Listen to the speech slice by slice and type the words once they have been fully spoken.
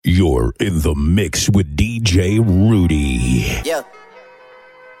You're in the mix with DJ Rudy. Yeah.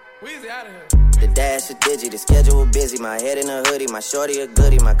 Weezy out of here. The dash is digi, the schedule busy. My head in a hoodie, my shorty a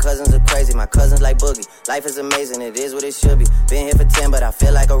goodie. My cousins are crazy, my cousins like Boogie. Life is amazing, it is what it should be. Been here for 10, but I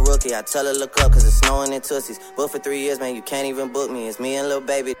feel like a rookie. I tell her look up, cause it's snowing in Tootsies. Booked for 3 years, man, you can't even book me. It's me and Lil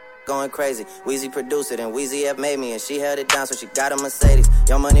Baby going crazy. Weezy produced it and Weezy F made me, and she held it down, so she got a Mercedes.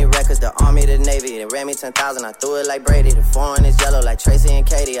 Young Money Records, the Army, the Navy. They ran me 10,000, I threw it like Brady. The foreign is yellow like Tracy and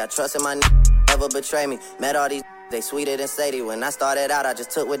Katie. I trusted my never betray me. Met all these they sweeter than Sadie. When I started out, I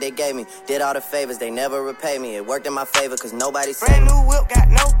just took what they gave me. Did all the favors, they never repay me. It worked in my favor, cause nobody said brand new whip, got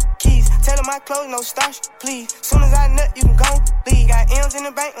no keys. Tell her my clothes, no starch, please. Soon as I nut, you can go leave. Got M's in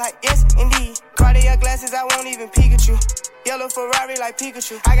the bank, like yes, indeed. Cartier glasses, I won't even peek at you. Yellow Ferrari like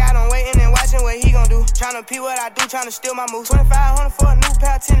Pikachu. I got him waiting and watching what he gon' do. Tryna pee what I do, tryna steal my moves. 2,500 for a new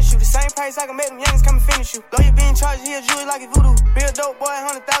pair of tennis shoes. The same price I can make them youngins come and finish you. Lawyer being charged, he a jewelry like a voodoo. Real dope boy,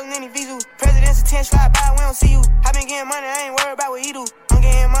 100,000 in his Vizu. President's attention, slide by, we don't see you. I been getting money, I ain't worried about what he do. I'm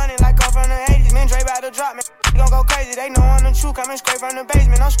getting money like I'm from the 80s. Man, Dre about to drop, man. He gon' go crazy, they know I'm the truth. Coming straight from the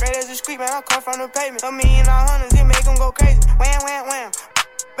basement. I'm straight as a street, man. I come from the pavement. A million all hundreds, it make them go crazy. Wham, wham, wham.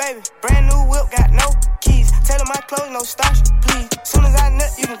 Baby, brand new whip, got no keys. Tell her my clothes, no starch, please. Soon as I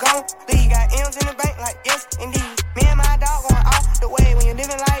nut, you can go leave. Got M's in the bank, like yes, indeed. Me and my dog going off the way. When you're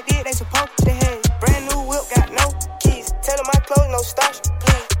living like this, they supposed to hate. Brand new whip, got no keys. Tell her my clothes, no starch,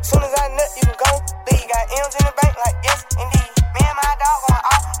 please. Soon as I nut, you can go leave. Got M's in the bank, like yes, indeed. Me and my dog going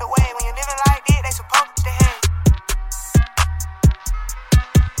off the way. When you're living like this, they supposed to hate.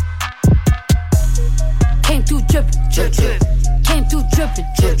 Came through drippin', drip, drip. Came through drippin',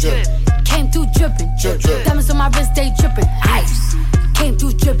 drip, drip. Came through drippin', drip, drip. Diamonds on my wrist, they drippin', ice. Came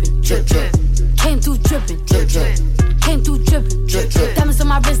through drippin', drip, drip. Came through drippin', drip, drip. Came through drippin', drip, drip. Diamonds on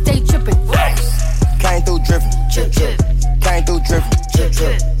my wrist, they drippin', ice. Came through drippin', drip, drip. Came through drippin', drip,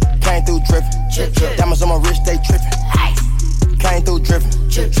 drip. Came through drippin', drip, drip. Diamonds on my wrist, they trippin', ice. Came through drippin',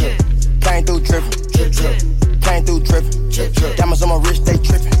 drip, drip. Came through drippin', drip, drip. Came through drippin', drip, drip. Diamonds on my wrist, they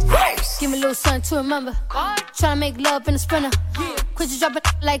trippin', ice. Give me a little something to remember. Tryna make love in a sprinter. Quit you dropping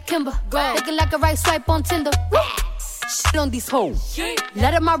like Kimber. Looking like a right swipe on Tinder. Shit on these hoes.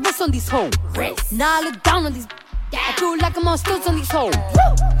 Let up my wrist on these hoes. Now I look down on these. I do it like I'm on stilts on these hoes.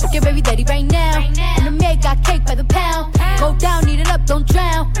 Look at baby daddy right now. And the maid got cake by the pound. Go down, eat it up, don't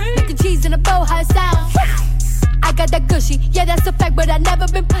drown. Making cheese in a bow, how it sound. I got that gushy, yeah that's a fact, but I never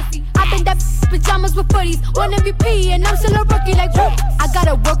been pussy. I been that pajamas with footies, one MVP and I'm still a rookie like whoop. I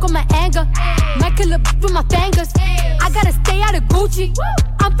gotta work on my anger, might kill a with my fingers. I gotta stay out of Gucci,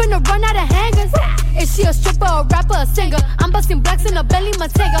 I'm finna run out of hangers. Is she a stripper, a rapper, a singer? I'm busting blacks in a Bentley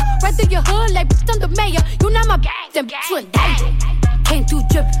Montega. Right through your hood like I'm the mayor. You not my then you in danger. Came through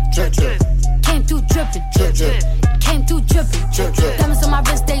drippin', drip, drip. Came through drippin', drip, drip. Came through drippin', drip, drip. Diamonds on my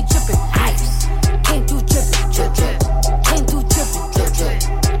wrist, they drippin', ice. Came through drippin', drip, drip. Came through drippin', drip, drip.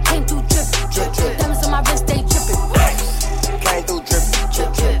 Came through drippin', drip, drip. Diamonds on my wrist, they drippin', ice. Came through drippin',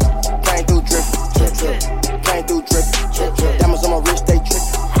 drip, drip. Came through drippin', drip, drip. Came through drippin', drip, drip. Diamonds on my wrist, they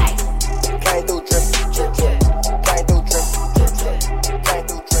drippin', ice. Came through drippin', drip, drip. Came through drippin', drip, drip. Came through drippin', drip, drip. Diamonds on my wrist.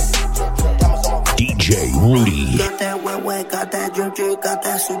 DJ Rudy. Got that wet, wet, got that drip, drip, got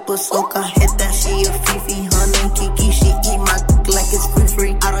that super soak. I hit that, she a Fifi, honey, Kiki, she eat my dick like it's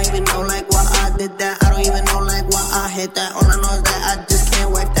free. I don't even know like why I did that. I don't even know like why I hit that. All I know is that I just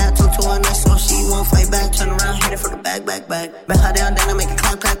can't wipe that. Talk to her next so she won't fight back. Turn around, hit it for the back. Bet her down, then I make it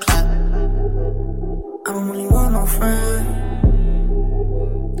clap, clap, clap. I don't really want no friends.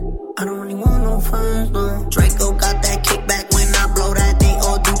 I don't really want no friends, no. Draco got that kickback when I blow that. They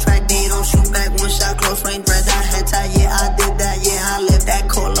all do track, they don't shoot back. One shot, close range, red dot, head tie. Yeah, I did that, yeah, I lived that.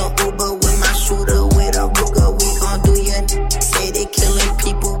 Call a Uber with my shooter, with a Ruger. We gon' do ya. Say they killing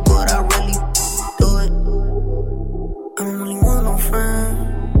people, but I really do it. I don't really want no friends.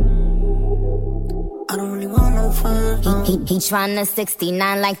 I don't really want no friends, no. He tryna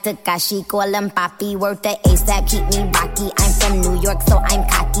 69 like Takashi. Call him Papi, worth the ASAP, keep me rocky. I'm from New York, so I'm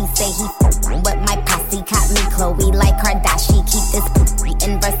cocky. Say he with my posse, caught me Chloe like Kardashian. Keep this poopy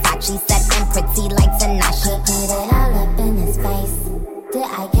in Versace, said I'm pretty like Tanashi. Put it all up in his face, did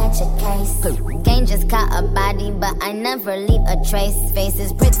I catch a case? Gang just caught a body, but I never leave a trace. Face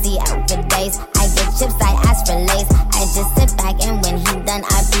is pretty out for days. I get chips, I ask for lace. I just sit back and when he done,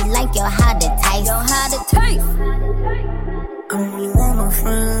 I be like, yo, how to taste? Yo, how to taste? I don't really want no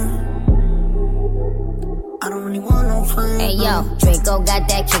friends. I don't really want no friends. Hey yo, Draco got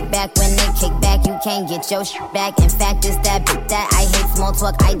that kickback. When they kick back, you can't get your shit back. In fact, it's that big that I hate small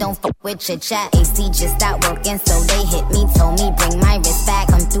talk. I don't fuck with your chat. AC just stopped working, so they hit me. Told me bring my wrist back.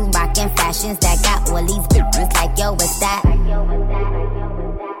 Come through rockin' fashions that got all these bitches like yo, what's that?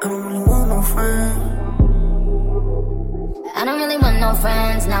 I don't no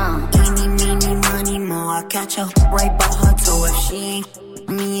friends now. Eeny, meeny, money, mo. I catch her right by her toe. If she ain't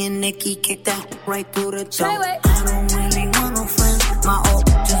me and Nikki kick that right through the door. I don't really want no friends. My old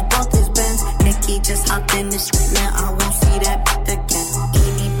just bought this Benz. Nikki just hopped in this shit. Now I won't see that again.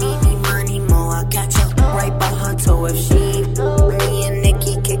 Eeny, meeny, money, mo. I catch her right by her toe. If she ain't me and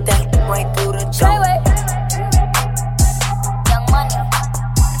Nikki kick that right through the door.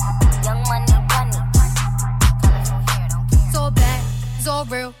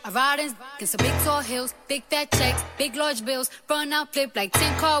 Real. I ride in some big tall hills, big fat checks, big large bills, run out, flip like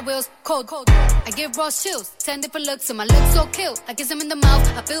 10 car wheels. Cold. I give raw chills, 10 different looks, and my lips so kill. I kiss him in the mouth,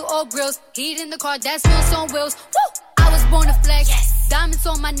 I feel all grills. Heat in the car, that smells on wheels. Woo! I was born to flex, yes. Diamonds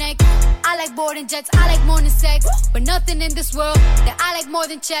on my neck. I like boarding jets, I like more than sex. Woo! But nothing in this world that I like more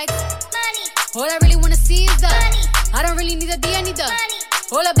than checks. Money. All I really wanna see is the money. I don't really need a D, I need the money.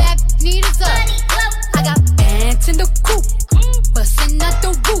 All I back need is the money. I got bands in the coupe. Bustin' out the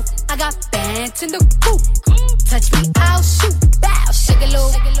roof, I got bands in the coop. Touch me, I'll shoot. Bow, shake a little.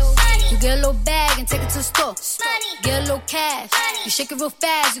 You get a little bag and take it to the store. Get a little cash. You shake it real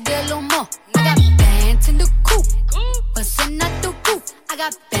fast, you get a little more. I got bands in the coop. Bustin' out the roof, I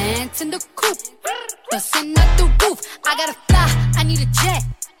got bands in the coop. Bustin' out the roof, I gotta fly, I need a jet.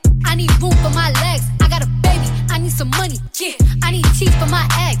 I need room for my legs. I got a baby, I need some money. Yeah, I need teeth for my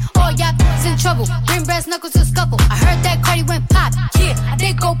egg. All y'all in trouble. Bring brass knuckles to scuffle. I heard that Cardi went pop. Yeah, I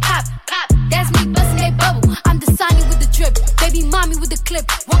did go pop. That's me busting that bubble. I'm the Sonny with the drip. Baby mommy with the clip.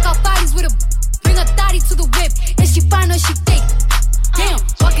 Walk out bodies with a. Bring a thotty to the whip. Is she fine or she fake? Damn,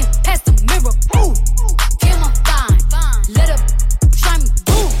 walking past the mirror. Ooh, damn, I'm fine. Let her try me.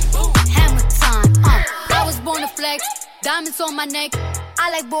 Boom, hammer time. I was born to flex. Diamonds on my neck.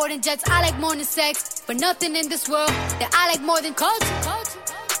 I like boarding jets, I like more than sex. But nothing in this world that I like more than culture.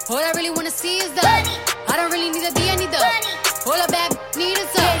 All I really wanna see is the money. I don't really need a D, I need the money. All I back need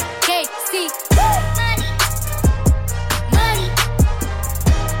is the KC. Money. Money.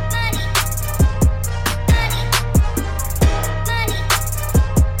 Money. Money. Money.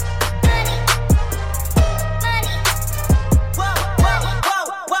 Money. Money. Whoa.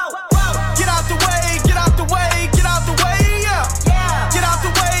 Get out the way, get out the way, get out the way, yeah. Get out the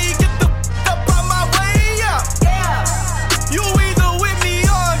way, get the up out my way, yeah. You either with me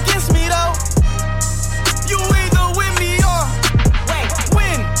or against me, though. You either with me or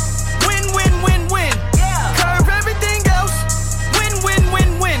win. Curve everything else. Win.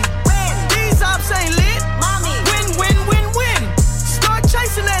 These ops ain't lit. Win. Start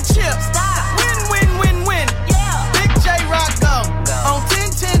chasing that chip. Win. Big J Rock go. On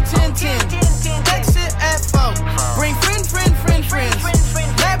 10. Exit at 4. Bring friends.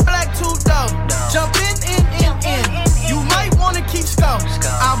 That black two dope. Jump in. You might wanna keep score. I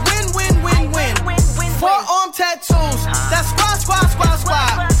win. Forearm tattoos. That's squad.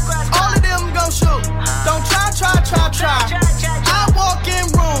 All of them gon' shoot. Don't try. I walk in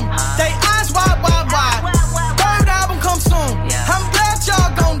room. They eyes wide. Third album come soon. I'm glad y'all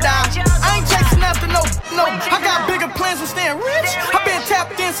gon' die. I ain't chasing after no. I got bigger plans than staying rich. I've been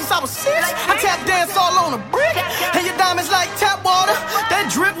tapped in since I was 6. I tap dance all on a brick. And your diamonds like tap water. That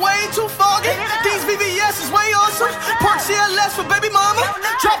drip way too foggy. These VVS is way awesome. Perk CLS for baby mama.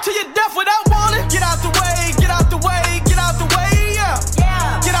 Drop to your death without warning. Get out the way, yeah.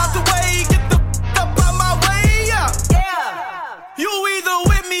 Get out the way, get the up out my way, yeah. You either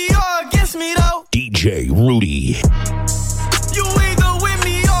with me or against me, though. DJ Rudy. You either with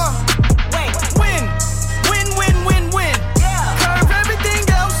me or win. Curve everything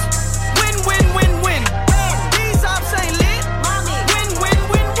else. Win. These ops ain't lit. Win.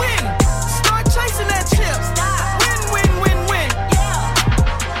 Start chasing that chip. Win.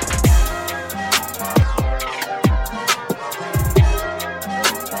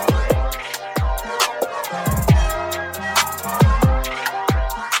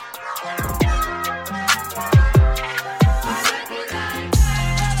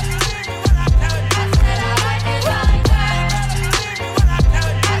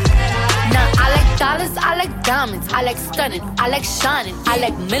 I like diamonds, I like stunning, I like shining, I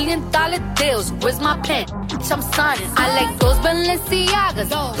like $1 million deals. Where's my pen? I'm signing. I like those Balenciagas,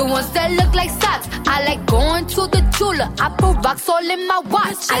 the ones that look like socks. I like going to the Tula, I put rocks all in my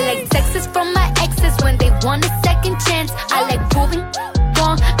watch. I like texts from my exes when they want a second chance. I like proving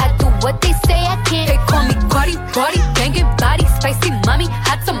wrong, I do what they say I can't. They call me Cardi, banging body, spicy mommy,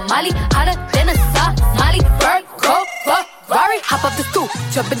 hot tamale, hotter than a Somali. Bird, go, Ferrari, hop up the stoop,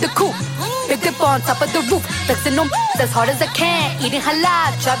 jump in the coupe. Big dip on top of the roof, flexing them as hard as I can. Eating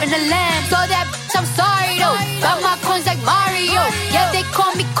halal, driving a lamb. So that bitch, I'm sorry though. Got my coins like Mario. Yeah, they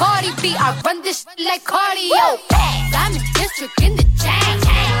call me Cardi B. I run this shit like cardio. Diamond electric in the chain.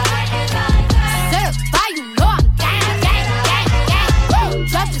 Certified, you know I'm gang, gang, gang, gang. Woo!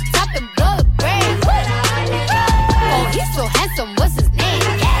 Drop the top and blow the brain. Oh, he's so handsome, what's his name?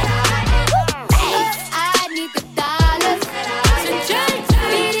 I need the dollars.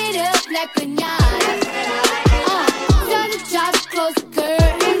 Beat it up like pinata. Tell the job to close the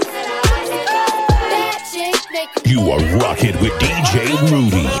curtains. That chick make You are rocking with DJ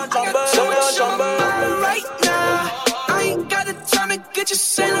Rudy. Right now, I ain't got the time to get you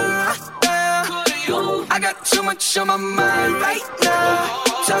sailing right now. I got too much on my mind right now.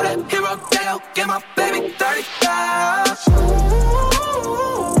 Tell that hero that I'll get my baby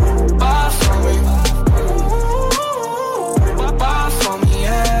 30,000. Buy for me. Buy for me,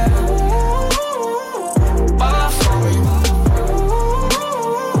 yeah. Buy for me.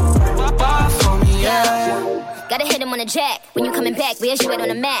 Buy for me, yeah. Gotta hit him on the jack. When you coming back, where's you at on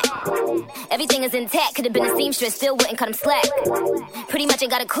the map? Everything is intact, could've been a seamstress, still wouldn't cut him slack. Pretty much ain't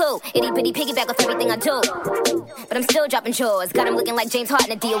got a clue, itty bitty piggyback off everything I do. But I'm still dropping chores, got him looking like James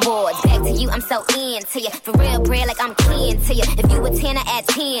Harden at the awards. Back to you, I'm so into you, for real bread like I'm keen to you. If you a 10, I add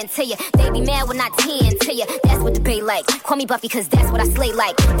 10 to you. They be mad when I 10 to you, that's what the bay like. Call me Buffy cause that's what I slay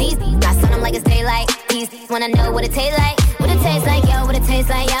like. These I sun them like it's daylight. These wanna know what it tastes like. What it tastes like, yo, what it tastes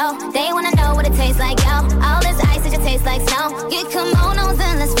like, yo. They wanna know what it tastes like, yo. All this ice, it just tastes like snow. Get kimonos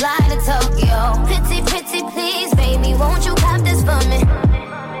and let's fly to Tokyo. Pretty, pretty, please, baby, won't you cop this for me?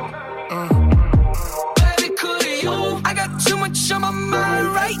 Baby, could you? I got too much on my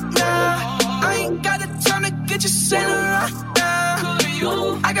mind right now. I ain't got the time to get you sailing right now. Could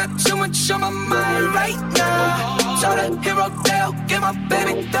you? I got too much on my mind right now. Tell that hero that I'll get my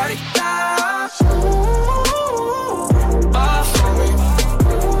baby 30,000. Buy for me.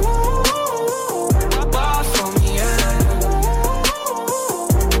 Buy for me, yeah.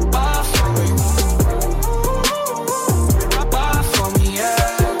 Buy for me. Buy for me, yeah.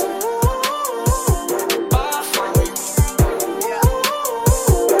 Buy for me.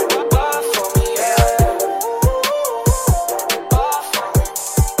 Buy for me, yeah. Buy for me.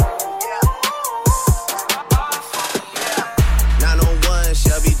 901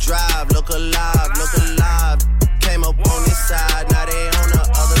 Shelby Drive, look alive, look alive. Came up on this side, now they on the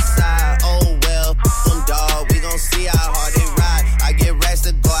other side. Oh well, them dog, we gon' see how hard they ride. I get racks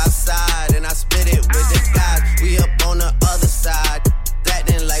to go outside, and I split it with the guys. We up on the other side, that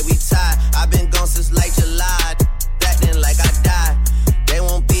then like we tied. I been gone since late July, that then like I died. They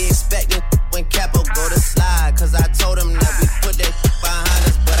won't be expecting when Capo go to slide, cause I told them that we put that behind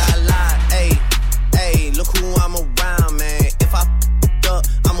us, but I lied. Hey, hey, look who I'm around, man. If I up,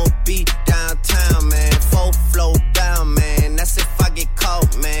 I'ma be downtown, man. Full flow down, man. That's if I get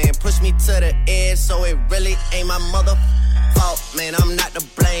caught, man. Push me to the edge, so it really ain't my mother fault, man. I'm not to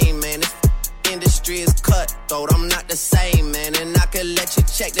blame, man. This industry is cutthroat. I'm not the same, man. And I could let you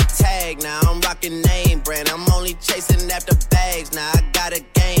check the tag now. I'm rocking name brand. I'm only chasing after bags now. I got a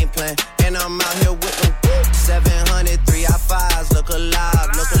game plan, and I'm out here with the 700 3i5s. Look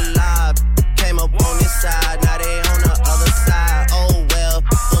alive, look alive. Came up on this side, now they on the other side. Oh well,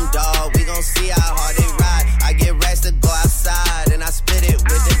 them dog, we gon' see how hard they ride. I get racks to go outside, and I split it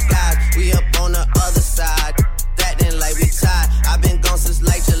with the guys. We up on the other side, that then like we tied. I been gone since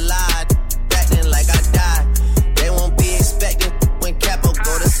late July, that then like I died. They won't be expecting when Capo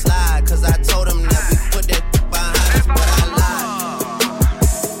go to slide, cause I told them that we put that behind us, but I lied.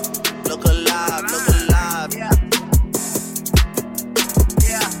 Look alive, look alive.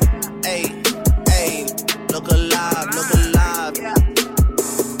 Hey, hey, look alive, look alive.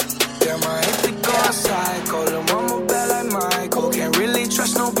 Damn, I hate to go outside. Call them mama bad like Michael. Can't really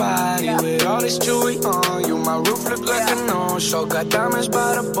trust nobody with all this jewelry on you. My roof look like a no-show. Got diamonds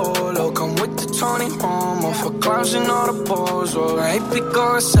by the bolo. Come with the Tony Momo for clowns and all the balls. Oh, I hate to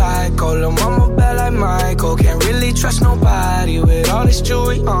go outside. Call them mama bad like Michael. Can't really trust nobody with all this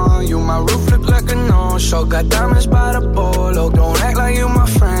jewelry on you. My roof look like a no-show. Got diamonds by the bolo. Don't act like you my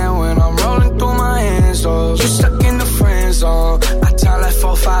friend when I'm rolling through my hands. Oh, you stuck in the friend zone. I time like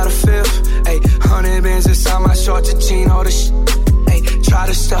 4, 5 to 5th. Ayy, 100 bands inside my short to chino the shit. Ayy, try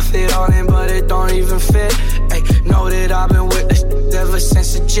to stuff it all in, but it don't even fit. Ayy, know that I've been with this ever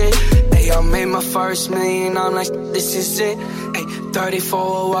since a jit. Ayy, I made my first million, I'm like, this is it. Ayy,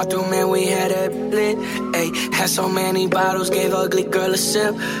 34 walk through, man, we had that lit. Ayy, had so many bottles, gave ugly girl a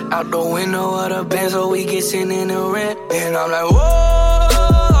sip. Out the window of the Benz, so we get sitting in the rent. And I'm like,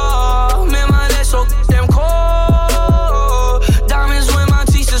 whoa, man, my legs so damn cold. Diamonds when my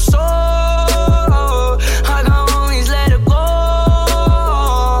teeth are sore. I got homies, let it go.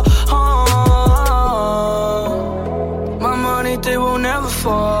 My money, they will never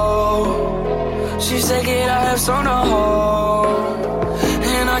fall. She said get our hips on the hole,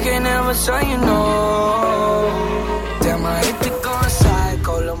 and I can never tell you no. Damn, I hate to go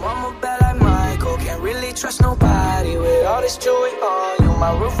psycho. Lil' mama bad like Michael. Can't really trust nobody with all this jewelry on you.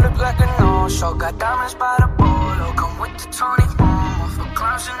 My roof look like a no-show. Got diamonds by the bolo. Come with the Tony Momo for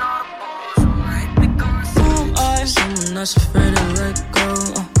clowns and all the balls. I hate to go psycho. I'm someone that's afraid to let go.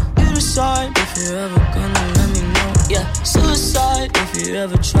 You decide if you're ever gonna let me know. Yeah, suicide if you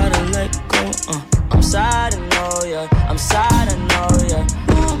ever try to let go. I'm sad, I know, yeah. I'm sad, I know, yeah.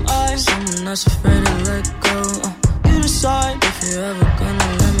 Who am I? Someone that's afraid to let go. You decide if you're ever gonna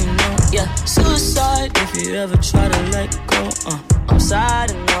let me know. Yeah, suicide if you ever try to let go. I'm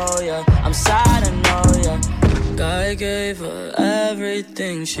sad, I know, yeah. I'm sad, I know, yeah. I gave her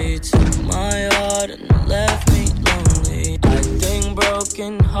everything. She took my heart and left me lonely. I think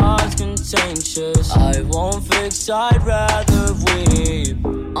broken hearts contagious. I won't fix, I'd rather weep.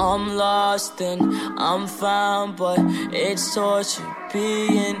 I'm lost and I'm found, but it's torture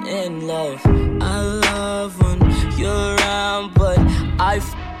being in love. I love when you're around, but I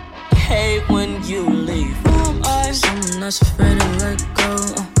hate when you leave. Who am I? Someone that's afraid to let go.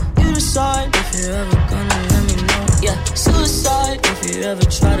 You decide if you're ever gonna let me know. Yeah, suicide if you ever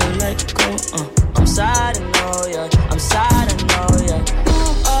try to let go. I'm sad, I know, yeah. I'm sad, I know, yeah. Who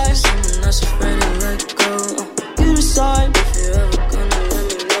am I? Someone that's afraid to let go. You decide if you're ever gonna let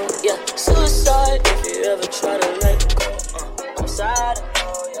me know. Yeah, suicide if you ever try to let go. I'm sad, I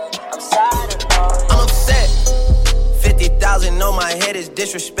know, yeah. I'm sad, I know, yeah. I'm upset. 50,000 on my head is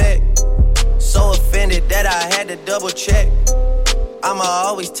disrespect. So offended that I had to double check. I'ma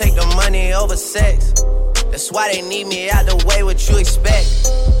always take the money over sex. That's why they need me out the way, what you expect.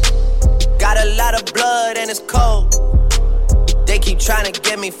 Got a lot of blood and it's cold. They keep trying to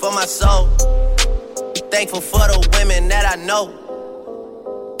get me for my soul. Thankful for the women that I know.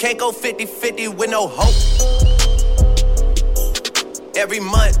 Can't go 50-50 with no hope. Every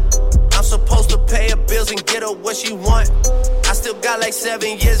month, I'm supposed to pay her bills and get her what she want. I still got like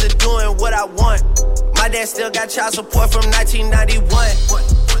 7 years of doing what I want. My dad still got child support from 1991.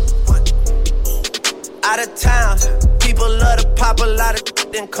 Out of town, people love to pop a lot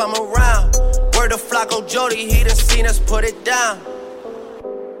of then come around. Word to Flacco Jody, he done seen us put it down.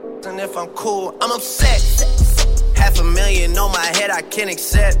 And if I'm cool, I'm upset. $500,000 on my head, I can't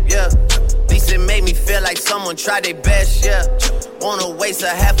accept, yeah. At least it made me feel like someone tried their best, yeah. Wanna waste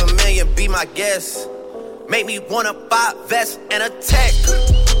 $500,000, be my guest. Make me wanna buy a vest and a tech.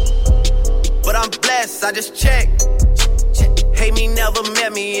 But I'm blessed, I just checked. Hate me, never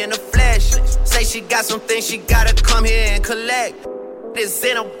met me in the flesh. Say she got some things she gotta come here and collect. It's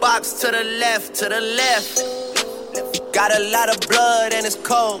in a box to the left, to the left. Got a lot of blood and it's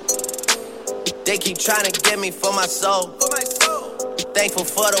cold. They keep trying to get me for my soul. Thankful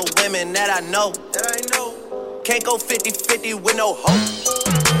for the women that I know. Can't go 50-50 with no hope.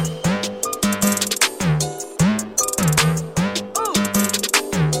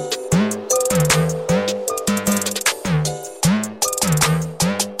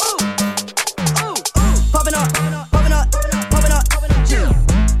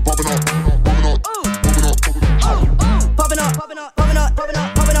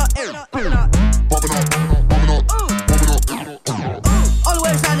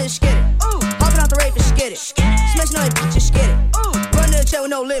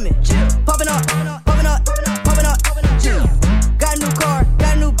 No limit. Popping up, popping up, popping up. Got a new car,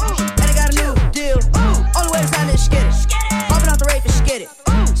 got a new and I got a new deal. Only way to sign this, get it. Popping out the rape and get it.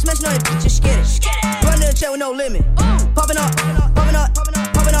 Smashing on it, just get it. Run to the chair with no limit. Popping up, popping up,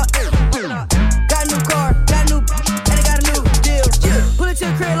 popping up. Got a new car, got a new and I got a new deal. Pull it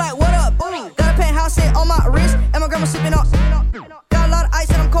to the crib like, what up? Got a penthouse set on my wrist and my grandma sipping up. Got a lot of ice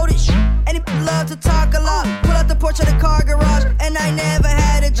and I'm coated. And he love to talk a lot. Pull out the porch of the car garage and I never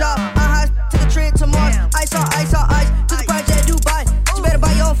had a job. I took a trip to Mars. Ice on ice on ice. To the project Dubai. You better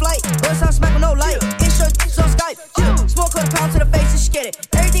buy your own flight. Or else I'll smack with no light. Insurance on Skype. Smoke on a pound to the face, just get it.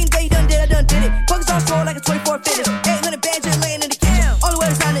 Everything that you done did, I done did it. Focus on swole like a 24 fitness. 800 bands just laying in the kitchen. Only way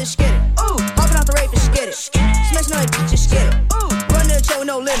to sign is get it. Hopping out the rape, just get it. Smashing on it, just get it. Run to the chair with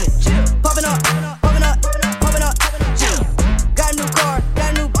no limit. Popping up, popping up, popping up. Got a new car,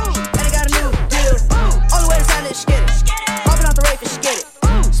 got a new and I got a new deal. Only way to sign is get it. Hopping out the rape, just get it.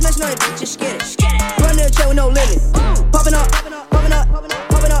 Smashing on it, just get it. Run to the chair with no limit. Popping up, popping up,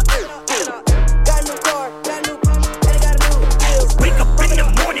 popping up. Got a new car, got a new and I got a new deal. Wake up in the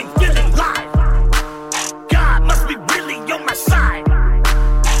morning feeling live. God must be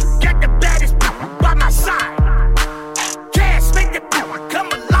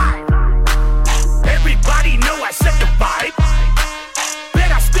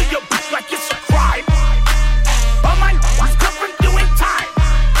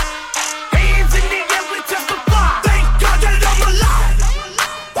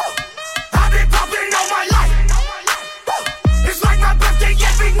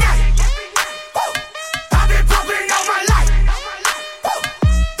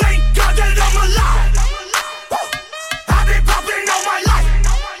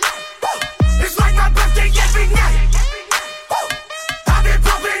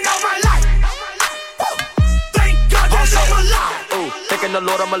thanking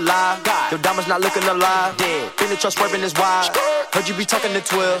the Lord I'm alive. Your diamonds not looking alive. Been the trust swerving is wide. Heard you be talking to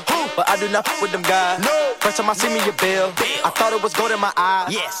 12, but I do not fuck with them guys. First time I see me a bill, I thought it was gold in my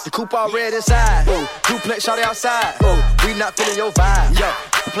eyes. The coupe all red inside. Duplex shot outside. We not feeling your vibe. Yo,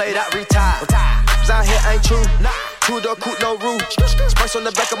 play that retire. Cause out here ain't true. Two-door coupe, no roof. Spice on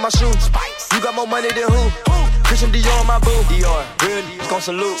the back of my shoes. You got more money than who? Christian Dior on my boo. Dior, real gon'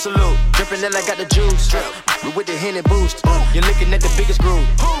 salute. Drippin' in, I got the juice. We with the Henny boost. You're looking at the biggest groove.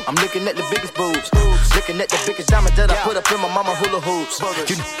 I'm looking at the biggest boobs. Looking at the biggest diamond that I put up in my mama hula hoops.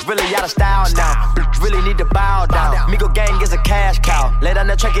 You really out of style now. Really need to bow down. Migo gang is a cash cow. Lay down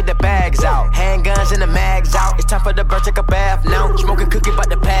the track, get the bags out. Handguns and the mags out. It's time for the bird, take a bath now. Smoking cookie, about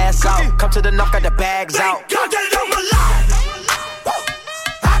to pass out. Come to the knock, got the bags out. God, they know my life.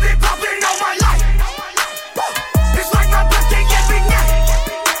 I've been popping all my life. It's like my birthday every night.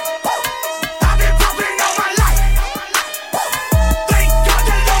 I've been popping all my life. Thank God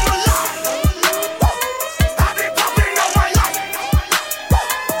they know my life. I've been popping all my life.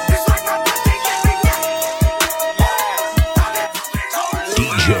 It's like my birthday every night.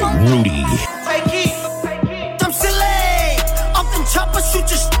 DJ Rudy. I'm silly. Up them choppers, shoot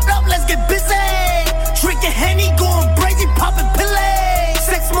your shit up, let's get busy. Drinking Henny, going crazy, popping pillay.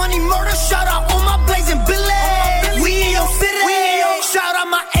 Sex, money, murder, shout out all my blazing billy. We in your city. Shout out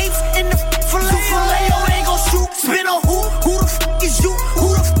my apes in the filet. Oh, ain't gon' shoot. Spin on who? Who the f is you?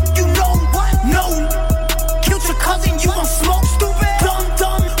 Who the f you know? What? No. Killed your cousin, you gon' smoke. Stupid.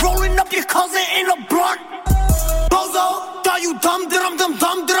 Dumb. Rolling up your cousin in a blunt. Bozo, thought you dumb.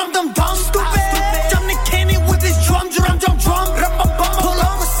 Stupid. Jump the cannon with his drum. Pull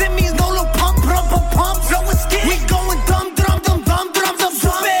up with semis, no little pump. Flow with skin. We going dumb.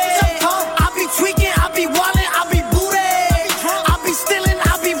 I be tweaking, I be wildin', I be booty. I be stealing,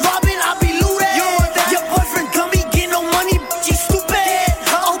 I be robbing, I be looting. Your boyfriend gummy, get no money, she stupid.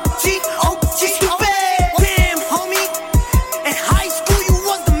 OG, stupid. Damn, homie. In high school, you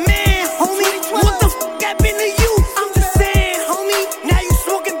was the man, homie. What the f happened to you? I'm just saying, homie. Now you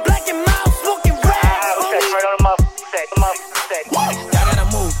smoking black and mild, smoking red, homie.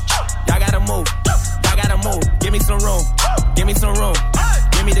 Y'all gotta move. Give me some room.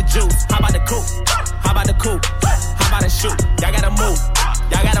 Give me the juice. How about the coupe? How about the shoot? Y'all gotta move.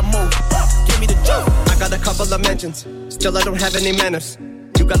 Give me the juice. I got a couple of mentions. Still I don't have any manners.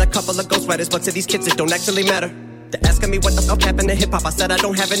 You got a couple of ghostwriters, but to these kids it don't actually matter. They're asking me what the fuck happened to hip-hop. I said I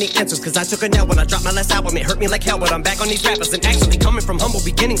don't have any answers, cause I took a L when I dropped my last album. It hurt me like hell, but I'm back on these rappers. And actually coming from humble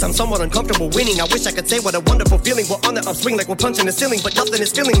beginnings, I'm somewhat uncomfortable winning. I wish I could say what a wonderful feeling. We're on the upswing like we're punching the ceiling, but nothing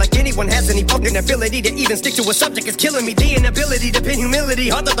is feeling like anyone has any fucking ability to even stick to a subject. It's killing me. The inability to pin humility.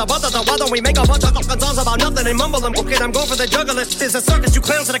 Why don't we make a bunch of fucking songs about nothing and mumble them? Okay, I'm going for the juggler. There's a circus, you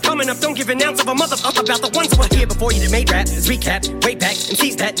clowns that are coming up. Don't give an ounce of a motherfucker about the ones who were here before you that made rap. It's recap, way back, and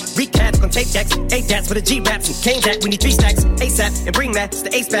tease that. Recap on tape decks, 8 dats with a G raps and cane that. We need 3 stacks. ASAP and bring that to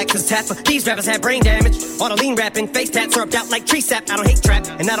the ace back, cause tap for these rappers have brain damage. On a lean rapping, face tat syrup out like tree sap. I don't hate trap,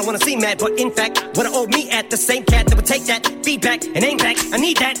 and I don't wanna seem mad, but in fact, what I owe me at the same cat that would take that feedback and aim back. I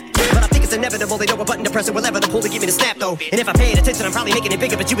need that, but I think it's inevitable. They know a button to press it, whatever the pull to give me the snap though. And if I paid attention, I'm probably making it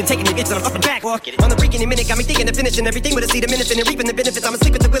bigger, but you've been taking it and I'm up and back. On the freaking minute, got me thinking of finishing everything with a seed of minutes and reaping the benefits. I'm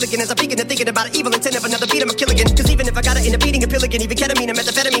asleep at the wheel again as I'm thinking and thinking about an evil intent of another beat. I'm a kill again, cause even if I gotta end up eating a pill again, even ketamine and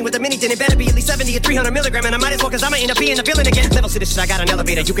methamphetamine with a mini, then it better be at least 70 or 300 milligram, and I might as well, cause I'ma end up being a villain again. Levels to this shit, I got an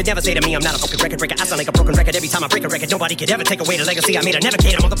elevator. You could never say to me I'm not a fucking record breaker. I sound like a broken record every time I break a record. Nobody could ever take away the legacy I made. I never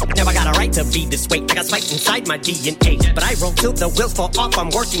cater, motherfucker. Never got a right to be this way. I got spikes inside my DNA, but I roll till the wheels fall off. I'm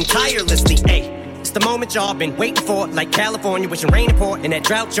working tirelessly. It's the moment y'all been waiting for, like California wishing rain and pour, and that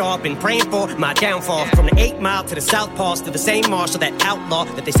drought y'all been praying for. My downfall from the 8 Mile to the South Pass to the same marshal, that outlaw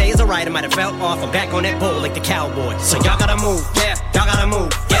that they say is a right. I might have fell off. I'm back on that bull like the cowboy. So y'all gotta move, yeah. Y'all gotta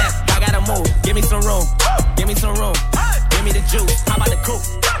move, yeah. Y'all gotta move. Give me some room. Give me some room. Give me the juice. How about the coupe?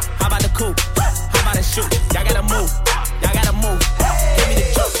 How about the coupe? How about the shoot? Y'all gotta move. Y'all gotta move. Give me the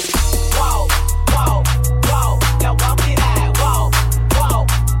juice. Whoa, whoa, whoa. Now walk me that. Whoa, whoa,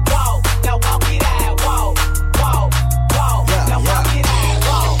 whoa. Now walk me that. Whoa, whoa, whoa. Now walk me that.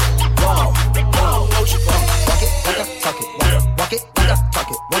 Whoa, whoa, whoa. Walk it like I talk it. Walk it like I talk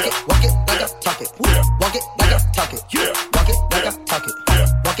it. Walk it like I talk it. Walk it like I talk it. Walk it like I talk it.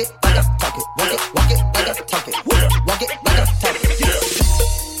 Walk it like I talk it. Walk it like I talk it. Walk it like I talk it.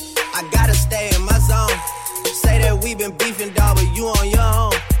 I gotta stay in my zone. Say that we been beefing, dog, but you on your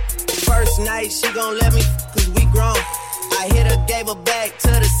own. First night, she gon' let me cause we grown. I hit her, gave her back to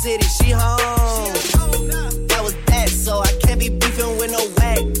the city, she home. That was that, so I can't be beefing with no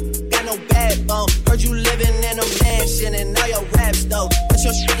whack. Got no backbone. Heard you living in a mansion and all your raps, though. But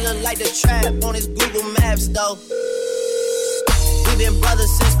your shit look like the trap on his Google Maps, though. We been brothers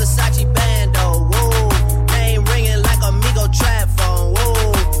since Versace Bando. Whoa, name ringing like Amigo trap phone.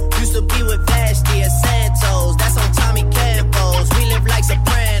 Whoa, used to be with Vashti at Santos. That's on Tommy Campos. We live like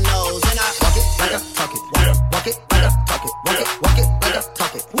Sopranos, and I walk it like I talk it. Walk it like I talk it. Walk it like I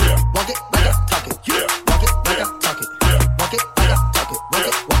talk it. Walk it like I talk it. Walk it like I talk it. Walk it like I talk it. Walk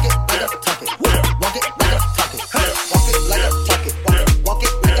it like I talk it. Walk it like I talk it. Walk it like I talk it. Walk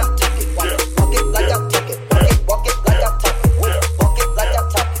it like I talk it. Walk it like I talk it. Walk it like I talk it. Walk it like I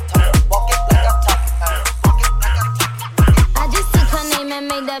talk it. Walk it like I talk it. I just took her name and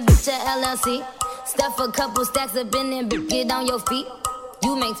made that bitch a LLC. Stuff a couple stacks up in there, bitch, get on your feet.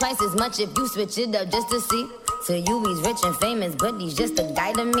 You make twice as much if you switch it up just to see. So you, he's rich and famous, but he's just a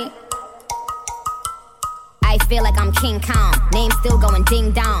guy to me. I feel like I'm King Kong, name still going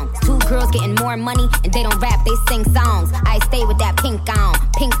ding dong. Two girls getting more money and they don't rap, they sing songs. I stay with that pink on,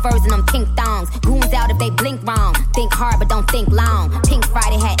 pink furs and them pink thongs. Goons out if they blink wrong, think hard but don't think long. Pink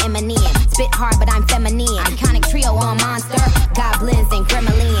Friday had Eminem, spit hard but I'm feminine. Iconic trio on Monster, goblins and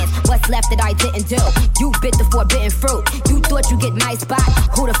gremlins. What's left that I didn't do? You bit the forbidden fruit. You thought you get my spot,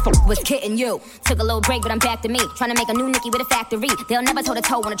 who the fuck was kidding you? Took a little break but I'm back to me, trying to make a new Nicki with a factory. They'll never toe to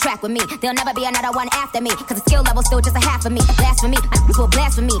toe on a track with me, there'll never be another one after me. Cause the skill level still just a half of me. Blasphemy, I will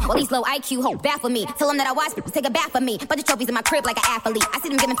blasphemy. All these low IQ hope baffle me. Tell them that I watch people take a bath for me. Bunch of trophies in my crib like an athlete. I see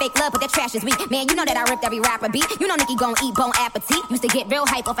them giving fake love, but their trash is weak. Man, you know that I ripped every rapper beat. You know Nicki gon' eat bone appetit. Used to get real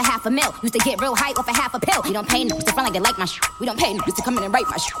hype off a $500,000. Used to get real hype off a half a pill. We don't pay niggas to front like they like my shit. We don't pay niggas to come in and write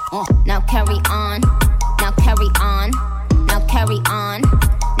my shit. Now carry on. Now carry on. Now carry on.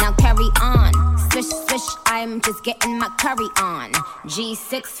 Now carry on. Swish, swish, I'm just getting my curry on.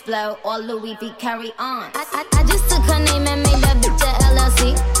 G6 flow, all Louis V carry on. I just took her name and made that bitch a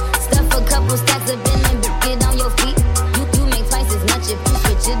LLC. Stuff a couple stacks up in there, bitch, get on your feet. You make twice as much if you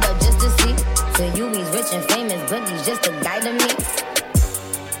switch it up just to see. So you, he's rich and famous, but he's just a guy to me.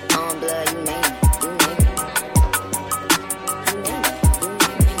 On blood, you name it.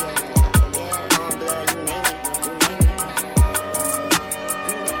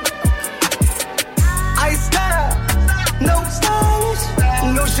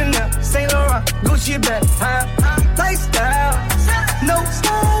 No Chanel, Saint Laurent, Gucci bag, lifestyle, no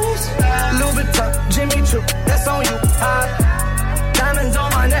stylish, Louis Vuitton, Jimmy Choo, that's on you, diamonds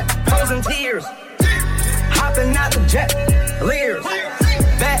on my neck, frozen tears, hopping out the jet, Lears,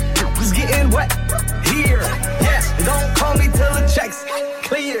 that was getting wet, here, yes, don't call me till the check's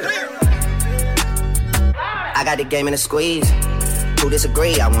clear. I got the game in a squeeze. Who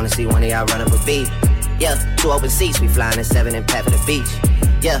disagree? I wanna see one of y'all run up a beat. Yeah, 2 open seats, we flying in 7 and pat for the beach.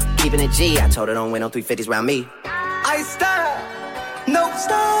 Yeah, keeping it G, I told her don't win no 350s round me. I style, no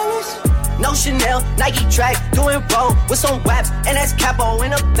stylish. No Chanel, Nike track, doing roll with some waps, and that's capo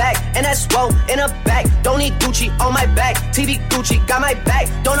in the back, and that's roll in the back. Don't need Gucci on my back, TV Gucci got my back.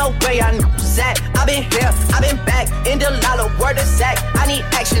 Don't know where y'all at. I been here, I been back, in the lala, word of Zach. I need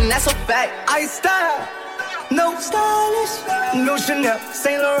action, that's a fact. I style, no stylish. No Chanel,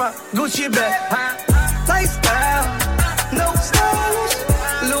 Saint Laurent, Gucci bag, lifestyle, no stylish.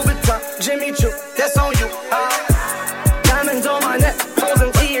 Louis Vuitton, Jimmy Choo, that's on you. Diamonds on my neck,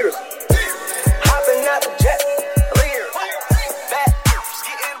 frozen tears. Hopping out the jet, Lear. Bad news,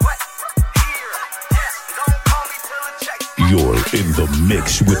 getting wet, here. Yes, don't call me till the check. You're in the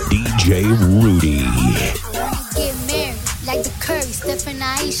mix with DJ Rudy. Get married like the Curry, Steph and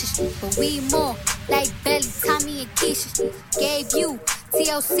Aisha. But we more like Belly, Tommy and Keisha. Gave you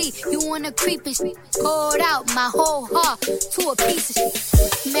TLC, you wanna creep and shit. Poured out my whole heart to a piece of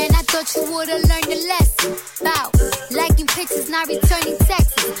shit. Man, I thought you would've learned a lesson about liking pictures, not returning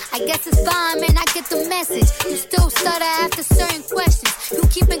texts. I guess it's fine, man, I get the message. You still stutter after certain questions. You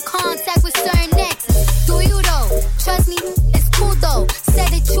keep in contact with certain exes. Do you though? Trust me, it's cool though. Said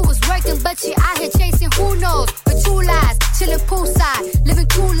that you was working, but you out here chasing who knows. With 2 lies, chilling poolside, living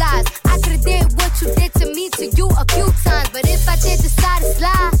 2 lives. I could've did what you did to me, to you a few times. But if I did decide to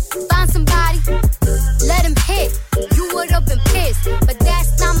slide, find somebody, let him hit. You would've been pissed, but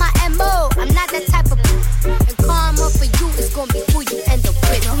that's not my MO. I'm not that type of and karma for you is gonna be who you end up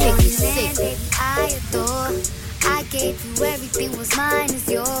with. Don't make me sick. Baby, I adore. I gave you everything, was mine is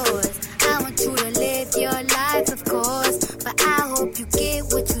yours. I want you to live your life, of course, but I hope you get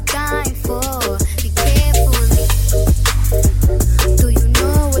what you're dying for. Be careful with me. Do you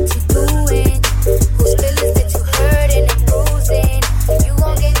know what you're doing? Whose feelings that you hurting and bruising? You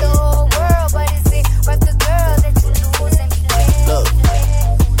gon' get the whole world, but is it worth the girl that you losing? Look,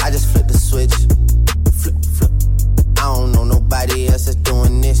 I just flipped the switch. Flip, flip. I don't know nobody else that's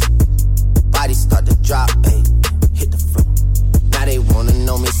doing this. Body start to drop, ayy. Hit the front. Now they wanna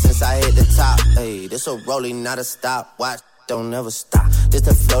know me since I hit the top, ayy. This a rolling, not a stopwatch. don't ever stop. This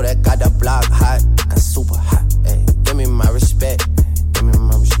the flow that got the block hot, got super hot. Ay, give me my respect, give me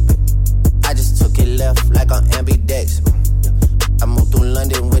my respect. I just took it left like on ambidex. I moved through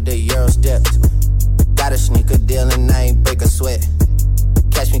London with the Euro steps. Got a sneaker deal and I ain't break a sweat.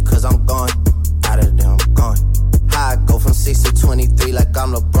 Catch me cause I'm gone, out of there I'm gone. How I go from 6 to 23 like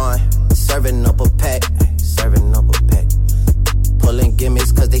I'm LeBron. Serving up a pack, serving up a pack. Pulling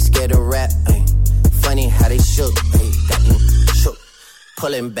gimmicks cause they scared to rap. Ay. Funny how they shook, ay, got me shook.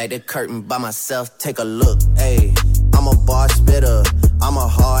 Pulling back the curtain by myself, take a look. Ay. I'm a bar spitter, I'm a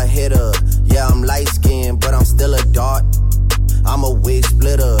hard hitter. Yeah, I'm light skinned, but I'm still a dart. I'm a wig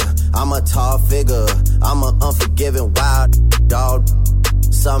splitter, I'm a tall figure. I'm a unforgiving wild dog.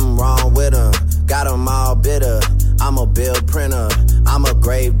 Something wrong with him, got him all bitter. I'm a bill printer, I'm a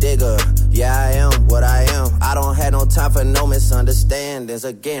grave digger. Yeah, I am what I am. I don't have no time for no misunderstandings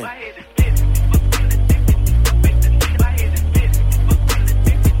again.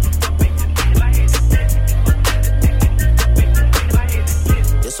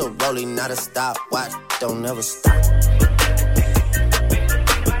 It's a rolling, not a stopwatch. Don't ever stop.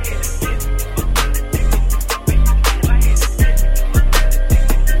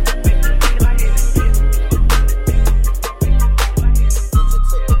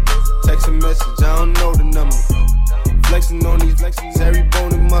 Message, I don't know the number. Flexing on these flexes, every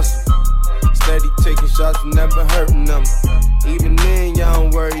bone and muscle. Steady taking shots, never hurting them. Even then, y'all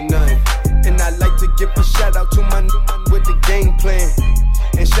don't worry nothing. And I like to give a shout out to my new man with the game plan.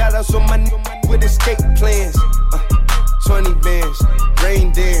 And shout outs on my new man with escape plans. 20 bands,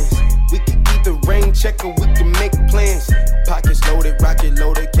 rain dance. We can either rain check or we can make plans. Pockets loaded, rocket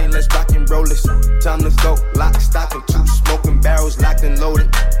loaded, can't let's rock and roll this. Time to go, lock, stock, and two smoking barrels locked and loaded.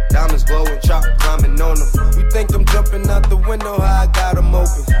 Diamonds glowing, chop climbing on them. You think I'm jumping out the window, how I got them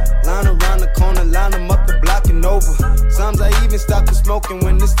open. Line around the corner, line them up the block and over. Sometimes I even stop the smoking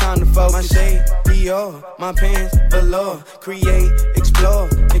when it's time to focus. My shade, Dior, my pants, velour. Create, explore,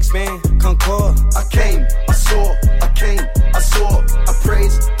 expand, concord. I came, I saw, I came, I saw. I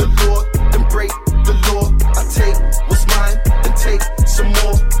praise the Lord, then break the law. I take what's mine, then take some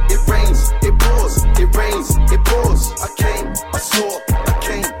more. It rains, it pours, it rains, it pours. I came, I saw, I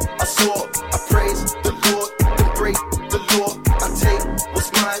came, I saw. I praise the Lord, then break the law. I take what's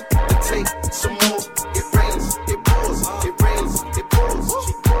mine, then take some more. It rains, it pours, it rains, it pours.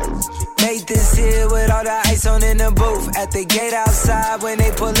 Made this here with all the ice on in the booth. At the gate outside, when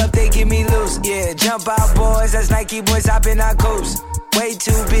they pull up, they give me loose. Yeah, jump out boys, that's Nike boys hopping our coast. Way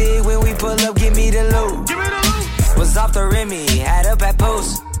too big when we pull up, give me the loot. Was off the Remy, had up at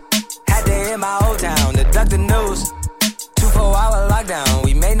post. Had to hit my old town to duck the news. 24-hour lockdown,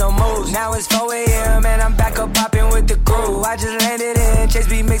 we made no moves. Now it's 4 a.m. and I'm back up popping with the crew. I just landed in, Chase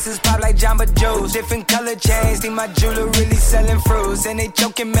B mixes pop like Jamba Joe's. Different color chains, think my jeweler really selling fruits. And they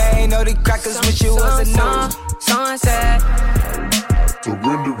choking, man, know the crackers wish it was a news. Sunset.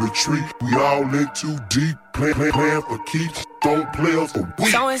 Surrender, retreat, we all in too deep. Plan for keeps, don't play us for weak.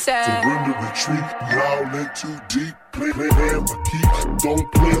 Surrender, retreat, we all in too deep. Plan for keeps,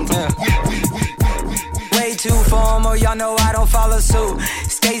 don't play us for weak. Way too formal, y'all know I don't follow suit.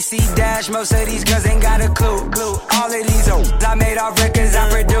 Stacy Dash, most of these girls ain't got a clue. All of these hoes, I made all records I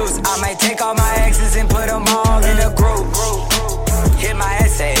produce. I might take all my exes and put them all in a group. Hit my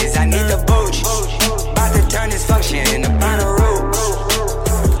essays, I need the booch. About to turn this function into Bonnaroo.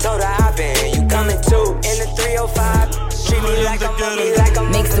 Throw the hop in, you coming too. In the 305, treat me like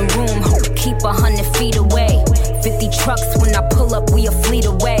I'm Make some room, keep 100 feet away. 50 trucks when I pull up, we a fleet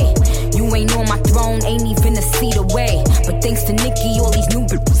away. You ain't on my throne, ain't even a seat away. But thanks to Nicki, all these new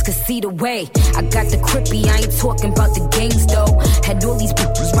bitches could see the way. I got the crippy, I ain't talking about the gangs though. Had all these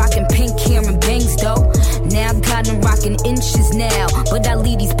bitches rocking pink hair and bangs though. Now I got them rocking inches now. But I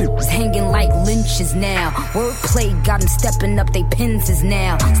leave these bitches hanging like lynches now. Wordplay got them stepping up they pins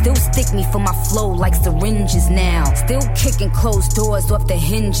now. Still stick me for my flow like syringes now. Still kicking closed doors off the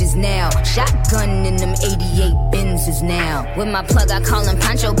hinges now. Shotgun in them 88 Benzes now. With my plug I call him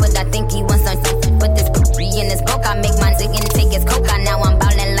Pancho, but I think he wants some. Put this poopery in his boca, make my zig and take his coca. Now I'm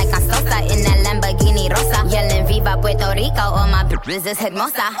ballin' like I'm Sosa in that Lamborghini Rosa. Yelling Viva Puerto Rico, all my bitches is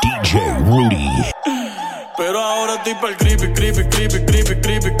hermosa. DJ Rudy. Pero ahora estoy pa'l creepy, creepy, creepy, creepy,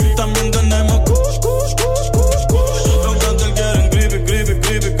 creepy. También tenemos kush, kush, kush, kush, kush. Los cantantes quieren creepy, creepy,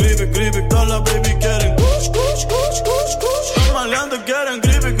 creepy, creepy, creepy. Todas las baby quieren kush, kush, kush, kush, kush. Los maleantes quieren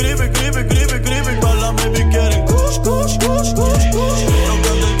creepy, creepy, creepy, creepy, creepy. Todas las baby quieren kush, kush, kush, kush, kush. Los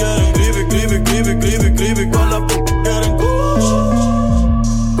cantantes quieren creepy, creepy, creepy, creepy, creepy. Todas las baby quieren kush.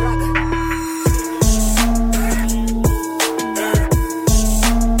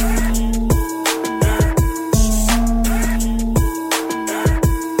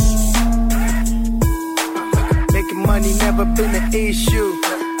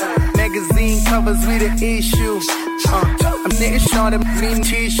 all them green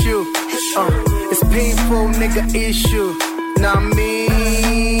tissue. It's painful, nigga, issue. Nah, me.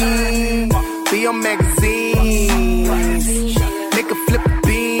 Be on magazines. Nigga, flip a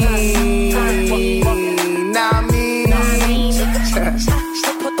bean. Nah, me.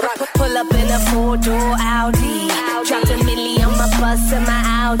 Pull up in a 4-door Audi. Dropped a milli on my bus and my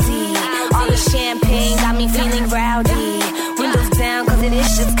Audi. All the champagne got me feeling rowdy. Windows down cause it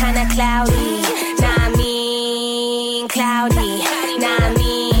is just kinda cloudy. Nah, I mean cloudy. Nah, I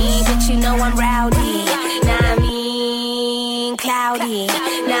mean, but you know I'm rowdy. Nah, I mean cloudy.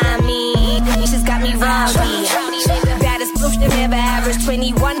 Nah, I mean, you just got me rowdy. Baddest bitch that never averaged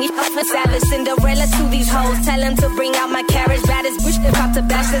 21. Savage Cinderella to these hoes. Tell them to bring out my carriage. Baddest bitch that caught the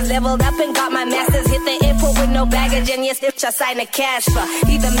bastards. Leveled up and got my masters. Hit the airport with no baggage. And yes, bitch, I signed a cash for.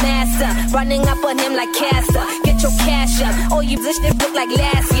 He the master. Running up on him like Castor. Get your cash up. Oh, you bitch that look like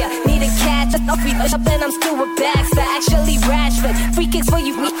last year. Need a catch. I'll be up and I'm still with Baxter. Actually, Rashford. Free kicks for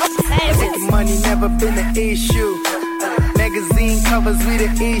you. Making money never been an issue. Magazine covers we the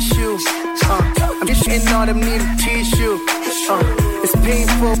issue. I'm just shitting all them need a tissue. It's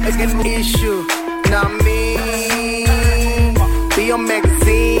painful, again issue. Nah, me. Be on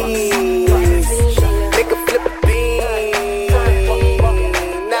magazines. Make a flip a bean.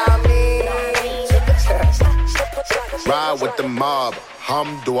 Nah, me. Ride with the mob,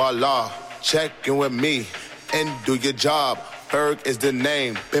 Hamdulillah. Check in with me and do your job. Berg is the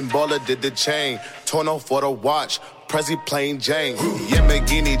name. Ben Baller did the chain. Torno for the watch. Prezi plain Jane.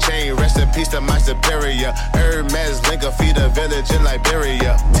 Yamagini chain. Rest in peace to my superior. Hermes Linka feed a village in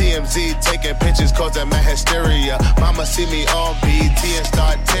Liberia. TMZ taking pictures causing my hysteria. Mama see me on BT and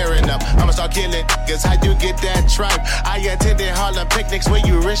start tearing up. I'ma start killing niggas. How you get that tripe? I attended Harlem picnics where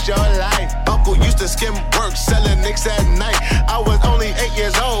you risk your life. Uncle used to skim work selling nicks at night. I was only 8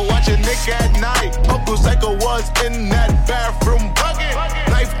 years old watching Nick at night. Uncle Psycho was in that bathroom bucket.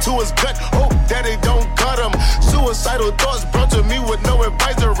 Knife to his gut. Hope daddy don't cut him. Suicidal thoughts brought to me with no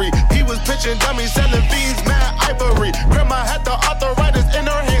advisory. He was pitching dummies, selling fiends, mad ivory. Grandma had the arthritis in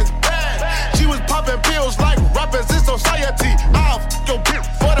her hands, bad. She was popping pills like rappers in society. I'll f*** your bitch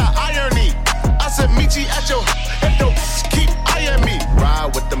for the irony. I said meet you at your and don't keep eyeing me.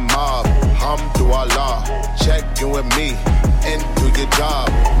 Ride with the mob, Hamdulillah. Check in with me and do your job.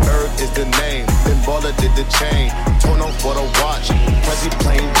 Berg is the name, Ben Baller did the chain. Torno for the watch, Prezi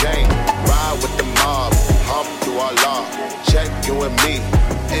plain Jane. Ride with the mob, Hamdulillah. Check in with me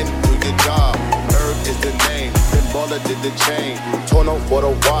and do your job. Berg is the name, Ben Baller did the chain. Torno for the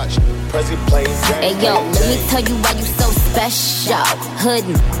watch, Prezi plain Jane. Hey yo, let me tell you why you so special. Hood,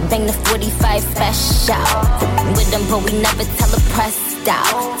 bang the 45 special. With them, but we never tell a press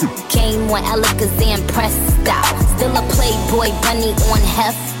out. Came on Alakazam pressed out. Still a playboy bunny on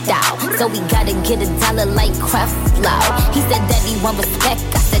heft out. So we gotta get $1 like Creflo. He said that he want respect,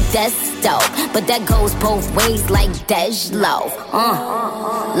 I said that's dope. But that goes both ways like Dejlo.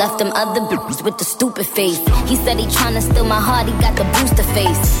 Left them other bitches with the stupid face. He said he tryna steal my heart, he got the booster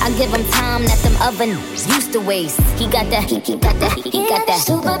face. I give him time that them other used to waste. He got that, he got that, he got that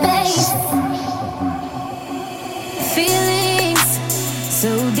super bass. Feelings, so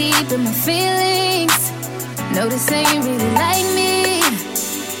deep in my feelings. No, this ain't really like me.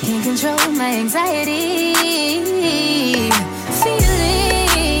 Can't control my anxiety.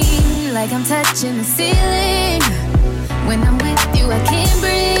 Feeling like I'm touching the ceiling. When I'm with you, I can't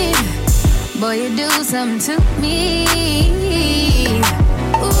breathe. Boy, you do something to me.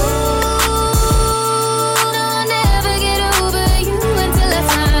 Ooh, no, I'll never get over you until I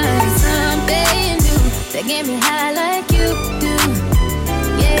find something new that get me high like you do.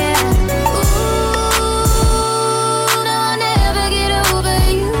 Yeah.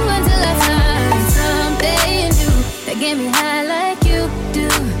 Get me high like you do.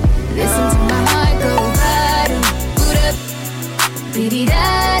 Listen to my heart go ba-do, boot up,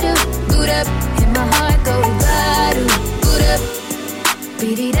 beady-da-do, boot up. Hit my heart go ba-do, boot up,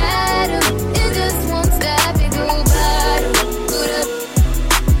 beady-da-do. It just won't stop, it go ba-do, boot up,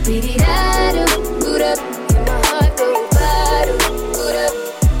 beady-da-do, boot up. Hit my heart go ba-do, boot up,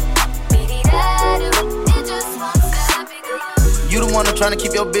 beady-da-do. It just won't stop, it go. You the one that's trying to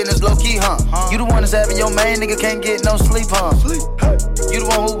keep your business low-key, huh? You the one that's having your main nigga can't get no sleep, huh? You the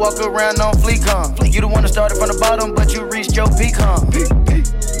one who walk around on fleek, huh? You the one that started from the bottom, but you reached your peak, huh?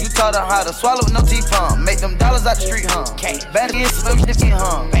 You taught her how to swallow with no teeth, huh? Make them dollars out the street, huh? Bad is so sticky,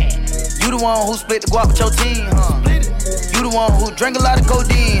 huh? You the one who split the guap with your team, huh? You the one who drank a lot of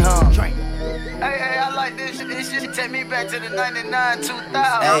codeine, huh? Hey, I like this shit. This shit take me back to the 99, 2000.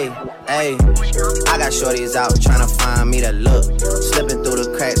 Hey, I got shorties out tryna find me that look. Slipping through the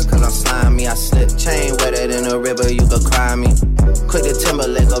cracks cause I'm slimy, I slip. Chain wetter than a river, you could cry me. Quick to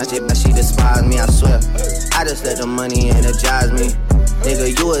Timberlake, oh shit, but she despise me, I swear. I just let the money energize me.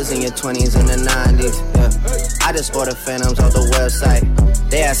 Nigga, you was in your 20s and the 90s, yeah. I just ordered Phantoms off the website.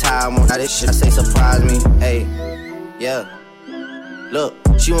 They ask how I want how this shit, I say surprise me, hey, yeah. Look,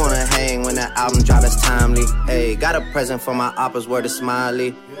 she wanna hang when that album drop, it's timely. Hey, got a present for my oppas, word of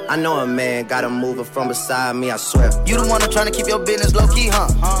Smiley. I know a man gotta move her from beside me, I swear. You the one that's tryna keep your business low key, huh?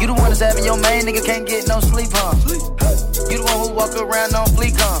 You the one that's having your main nigga can't get no sleep, huh? You the one who walk around on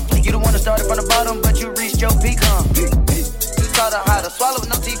fleek, huh? You the one that started from the bottom, but you reached your peak, huh? You taught her how to swallow with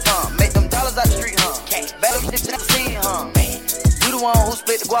no teeth, huh? Make them dollars out the street, huh? Better shit to the scene, huh? You the one who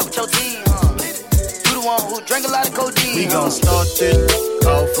split the guap with your team, huh? You the one who drank a lot of codeine. We gon' start this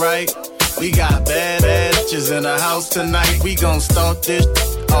off right. We got bad bitches in the house tonight. We gon' start this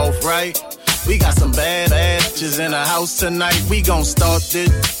off right. We got some bad bitches in the house tonight. We gon' start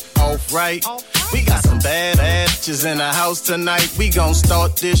this off right. We got some bad bitches in the house tonight. We gon'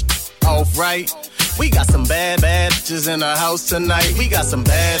 start this off right. We got some bad bitches in the house tonight. We got some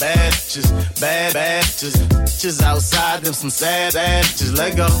bad bitches, bitches outside, them some sad bitches.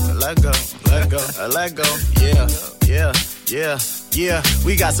 Let go, let go, let go, let go. Yeah, yeah, yeah, yeah.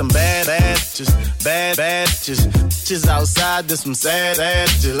 We got some bad bitches, bitches outside, them some sad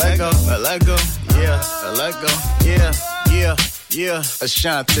bitches. Let go, yeah, let go, yeah, yeah, yeah.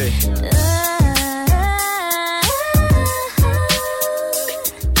 Ashanti.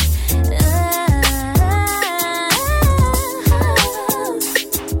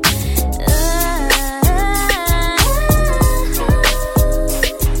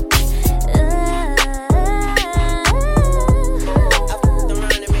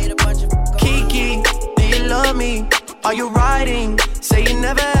 Are you riding? Say you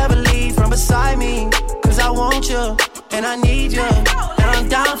never ever leave from beside me. Cause I want you, and I need you. And I'm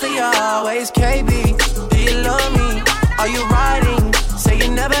down for you always, KB. Do you love me? Are you riding? Say you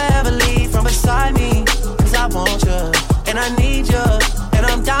never ever leave from beside me. Cause I want you, and I need you. And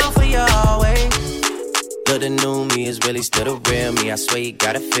I'm down for you always. Look, the new me is really still the real me. I swear you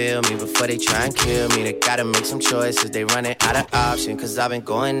gotta feel me before they try and kill me. They gotta make some choices, they running out of options. Cause I've been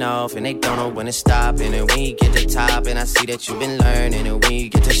going off and they don't know when to stop. And when you get to top and I see that you've been learning. And when you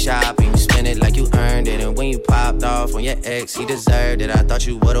get to shopping, you spend it like you earned it. And when you popped off on your ex, he deserved it. I thought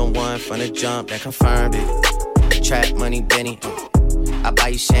you would've won from the jump, that confirmed it. Trap money, Benny. I buy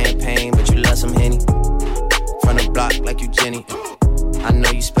you champagne, but you love some Henny. From the block like you Jenny. I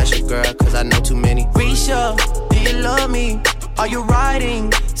know you special, girl, cause I know too many. Risha, do you love me? Are you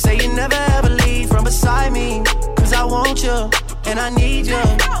riding? Say you never ever leave from beside me. Cause I want you, and I need you.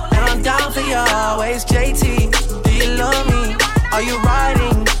 And I'm down for you always, JT. Do you love me? Are you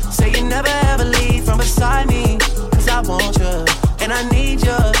riding? Say you never ever leave from beside me. Cause I want you, and I need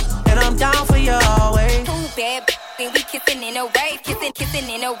you. And I'm down for you always. Too bad, then we kissing in a wave. Kissing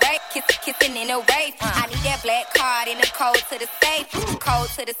in a wave. Kissing in a wave. I need that black card and the code to the safe. Code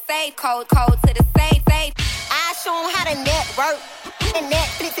to the safe. Code to the safe. I show them how to network. And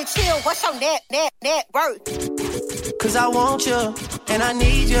Netflix and chill. What's your net worth? Cause I want you, and I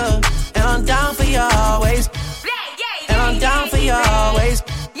need you. And I'm down for you always. And I'm down for you always.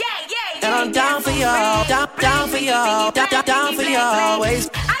 And I'm down for you, down for you, down for you always.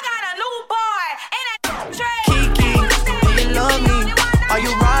 I got a new boy and a trade. Kiki, do you love me? Are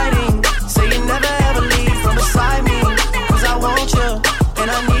you riding? Say you never ever leave from beside me. Cause I want you, and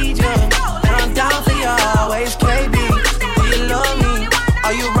I need you. And I'm down for you always, KB. Do you love me?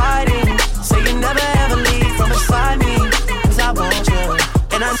 Are you riding? Say you never ever leave from beside me. Cause I want you,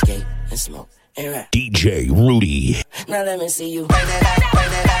 and I'm skate and smoke and rap. DJ Rudy. Now let me see you.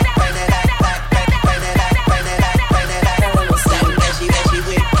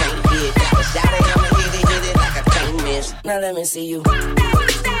 Now let me see you. Now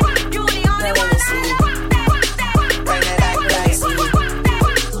let me see you. Bring that back, let me see you.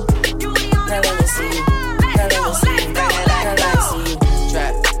 Now let me see you. Now let me see you. Now let me see you.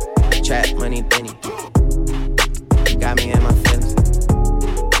 Trap money, Benny. Got me in my feelings.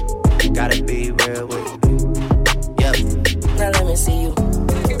 Gotta be real with me. Yep. Now let me see you.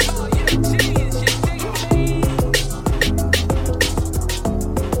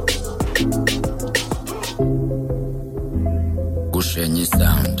 Kushenye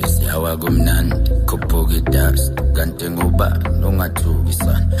sound siyawa kumnandi khuphuka dust kanti ngubani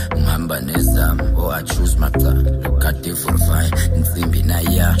ongathukisana ngihamba nezami I choose my time look at the 45 insimbi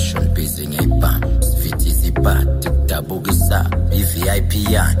nayasho busy ngeyibham sifithi isipati kudabuka isaphi VIP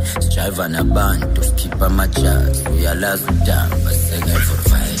yani sijiva nabantu sikhipha amajazi uyalazi udaba senge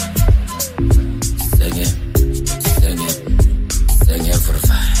 45 senge 45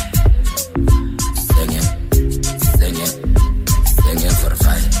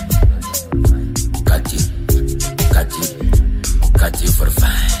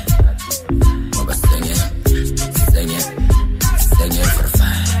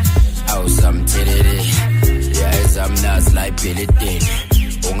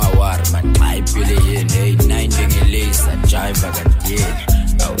 jive kantiyeni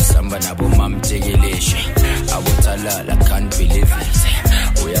awusamba nabo mamthekeleshe awuthalala can't believe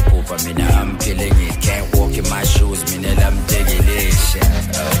it uyaphupha mina I'm killing it can't walk in my shoes mina lamthekeleshe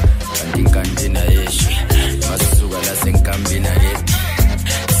kanti na yeshe masuka la senkambina yet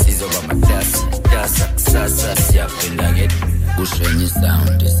sizoba madasa kusasa siyaphinda ke kushenye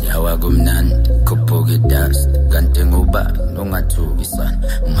sound siyawa kumnandi khuphuka dust kanti ngoba nongathukisana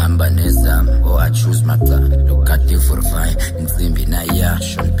ngihamba nezami I choose my plan look at the 45 insimbi na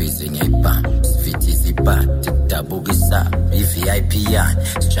yasho busy ngeyibamba sifithi sipati dabukisa VIP yani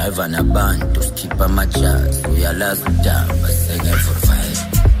driver nabantu skippa majazi uyalazi udaba senge 45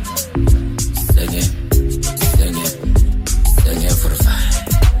 senge 45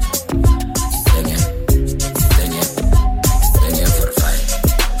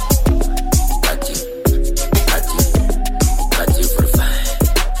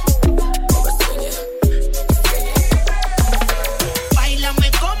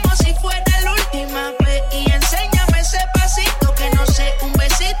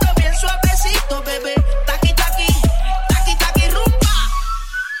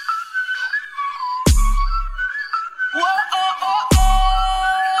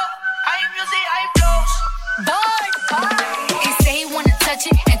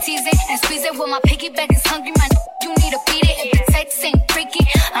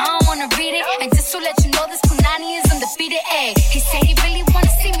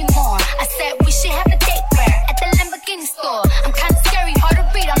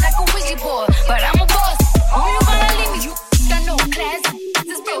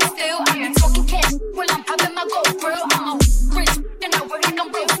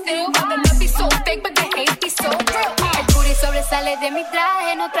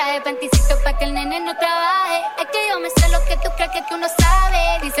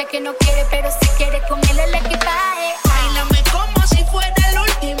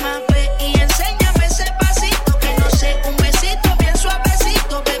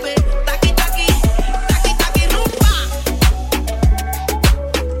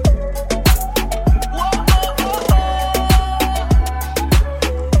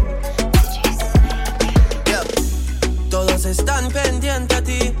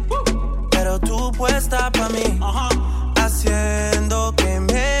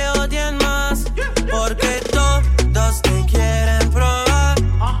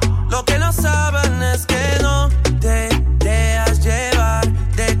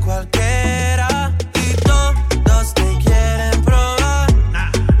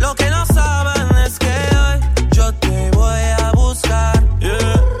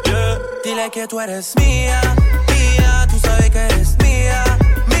 Que tú eres mía, mía, tú sabes que eres mía,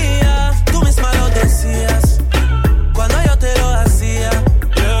 mía, tú misma lo decías cuando yo te lo hacía.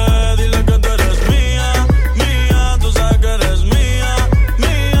 Yeah, dile que tú eres mía, mía, tú sabes que eres mía,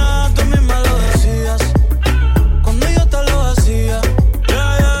 mía, tú misma lo decías cuando yo te lo hacía.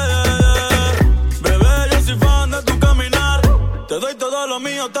 Yeah. Bebé, yo soy fan de tu caminar, te doy todo lo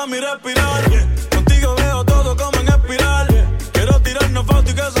mío hasta mi respirar. Contigo veo todo como en espiral, quiero tirarnos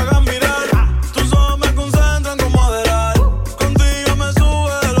fotos y que se hagan mirar.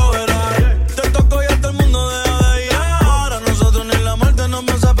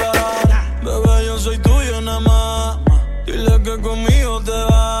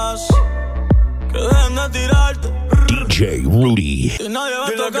 DJ Rudy. Y nadie va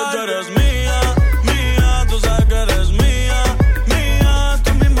a tocar que tú eres mía, mía, tú sabes que eres mía, mía,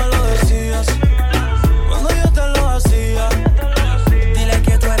 tú misma lo decías cuando yo te lo hacía. Dile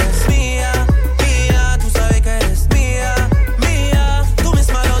que tú eres mía, mía, tú sabes que eres mía, mía, tú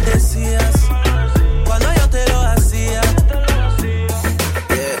misma lo decías cuando yo te lo hacía.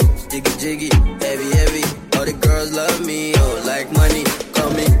 Yeah, jiggy jiggy, heavy heavy, all the girls love me, oh like money, call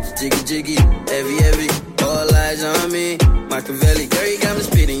me jiggy jiggy, heavy heavy. All eyes on me, Machiavelli. Girl, you got me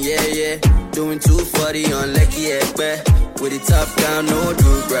speeding, yeah. Doing 240 on Lecky Ekbe. With the top down, no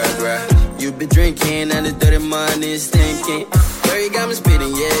do gra. You been drinking and the dirty money stinking. Girl, you got me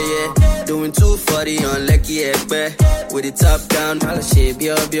speeding, yeah. Doing 240 on Lecky Ekbe. With the top down, all the shit,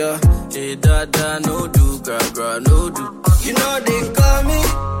 bio. Hey, da, no do gra, no do. You know they call me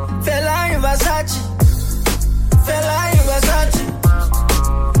Fela in Versace. Fela in Versace.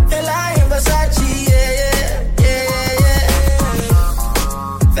 Fela in Versace, yeah.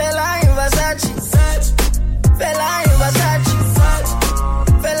 Fela in Versace. Fela in Versace.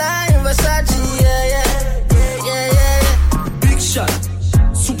 Fela in Versace, yeah. Big shot,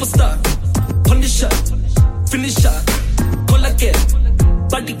 superstar, punisher, finisher, Colacare,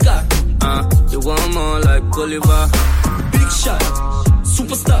 bodyguard. You want more like Bolivar. Big shot,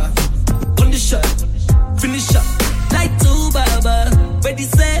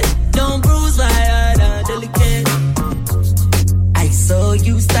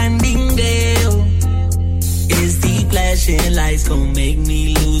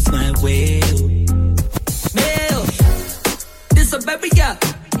 juego. Meo, this a baby, yeah.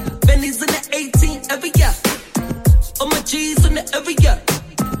 Benny's in the 18 every year. All my G's in the area.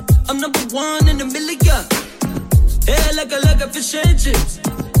 I'm number one in the million. Yeah, like a fish and chips.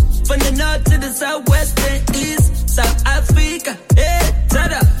 From the north to the southwest and east. South Africa, yeah,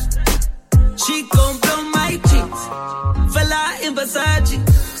 tada. She gon' blow my cheeks. Fella in Versace.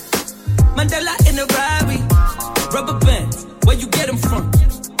 Mandela in a Rari. Rubber bands, where you get them from?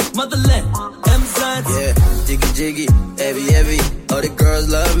 Motherland, Amazon. Yeah, jiggy jiggy, heavy. All the girls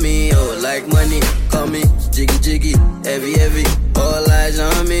love me, oh, like money. Call me jiggy jiggy, heavy. All eyes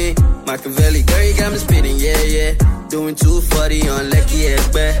on me. Machiavelli, girl, you got me spitting, yeah. Doing 240 on Lecky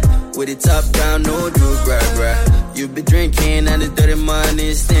Ekbe. With it top down, no do gra. You be drinking and the dirty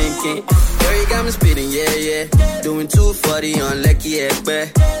money stinking. Girl, you got me spitting, yeah. Doing 240 on Lecky Ekbe.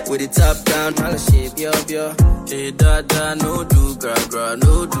 With it top down, all the shape, yo. Hey, da, no do gra,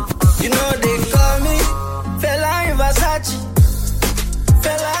 no do. You know they call me Fella in Versace.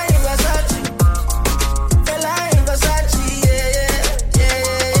 Fella in Versace. Fella in Versace, yeah.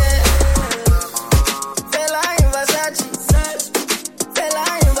 Fella in Versace. Fella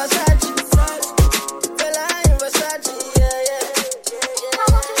in Versace. Fella in Versace, yeah.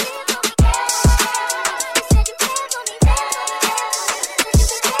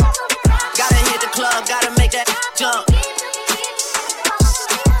 Gotta hit the club, gotta make that jump.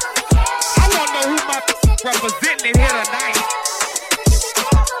 Representing here tonight.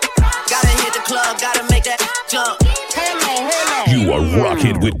 Gotta hit the club, gotta make that jump. Hold on. You are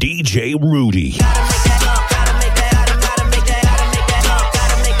rocking with DJ Rudy.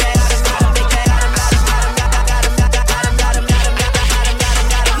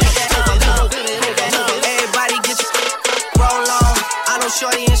 Everybody get your roll on. I know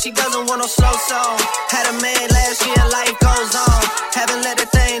shorty and she doesn't want no slow song. Had a man last year, life goes on. Haven't let the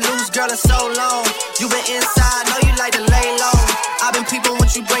thing loose, girl, in so long. You been inside, know you like to lay low. I've been peeping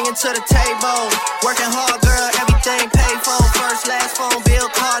what you bringing to the table. Working hard, girl, everything paid for. First, last phone bill,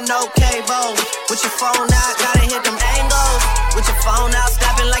 car, no cable. With your phone out, gotta hit them angles. With your phone out,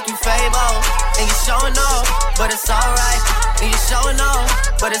 snapping like you Fable. And you showing off, but it's alright. And you showing off,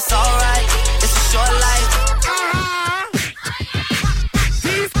 but it's alright. It's a short life.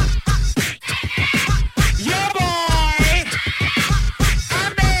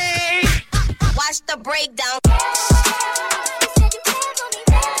 Watch the breakdown.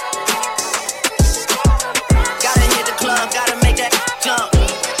 Gotta hit the club, gotta make that jump. I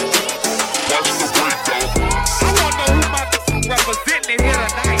want to know who my representing here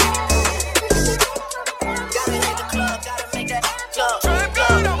tonight. Gotta hit the club, gotta make that jump.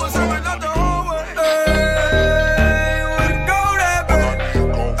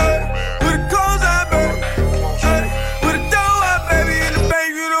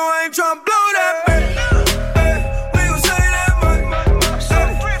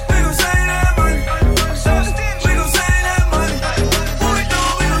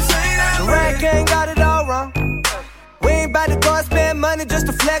 Just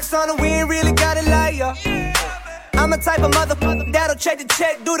to flex on it, we ain't really gotta lie, yo. I'm a type of motherfucker that'll check the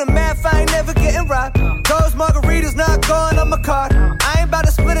check, do the math, I ain't never getting robbed. Those margaritas not going on my card. I ain't about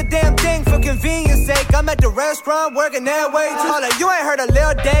to split a damn thing for convenience sake. I'm at the restaurant working that way too. Hold up, you ain't heard of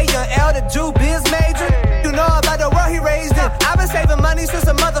Lil Day, young L, the Jew biz major. You know about the world he raised in. I've been saving money since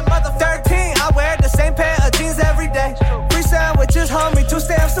a mother 13. I wear the same pair of jeans every day. Free sandwiches, homie, 2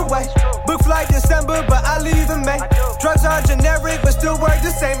 stamps away. Book flight December, but I leave in May. Drugs are generic, but still work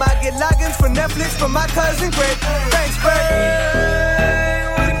the same. I get logins for Netflix from my cousin Greg. Thanks, Greg.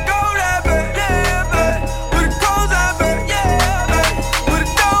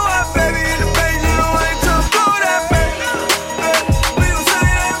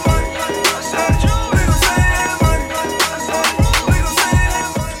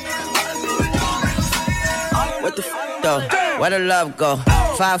 What the f*** though? Where the love go?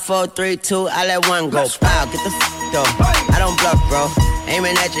 5, 4, 3, 2, I let one go. Wow, get the f*** though. I don't bluff, bro.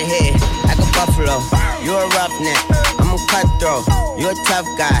 Aiming at your head like a buffalo. You a roughneck, I'm a cutthroat. You a tough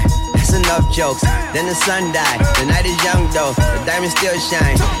guy, that's enough jokes. Then the sun died, the night is young though. The diamonds still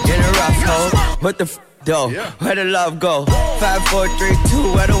shine, in a rough hole. What the f*** though? Where the love go? 5, 4, 3,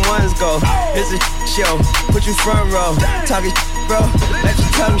 2, where the ones go? It's a show, put you front row. Talking bro, let your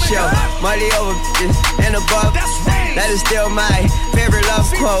tongue show. Money over bitches and above. That is still my favorite love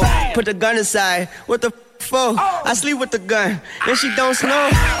quote. Put the gun aside, what the for? I sleep with the gun, and she don't snow.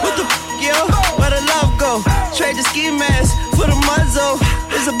 What the yo? Where the love go? Trade the ski mask for the muzzle.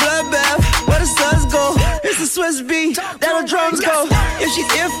 It's a bloodbath, where the suns go. It's the Swiss beat, that the drums go. If she's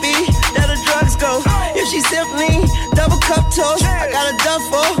iffy, that the drugs go. If she's simply double cup toast, I got a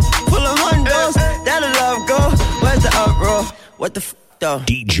duffel full What the though?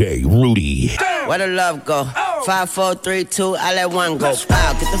 DJ Rudy. Where the love go? 5, 4, 3, 2, I let one go.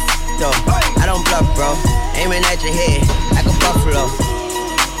 Wow, get the though. I don't bluff, bro. Aiming at your head like a buffalo.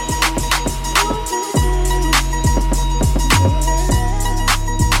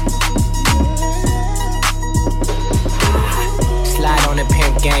 Slide on the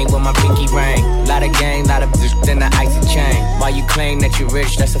pimp gang with my pinky ring. Lot of gang, lot of bitch, then the icy chain. Why you claim that you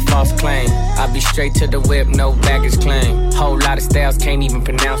rich, that's a false claim. I be straight to the whip, no baggage claim. Whole lot of styles, can't even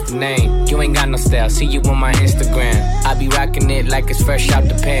pronounce the name. You ain't got no style, see you on my Instagram. I be rocking it like it's fresh out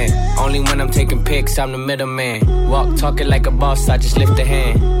the pan. Only when I'm taking pics, I'm the middleman. Walk talking like a boss, I just lift a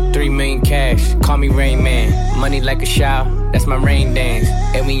hand. 3 million cash, call me Rain Man. Money like a shower, that's my rain dance.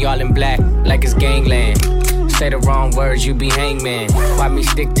 And we all in black, like it's gangland. Say the wrong words, you be hangman. Why me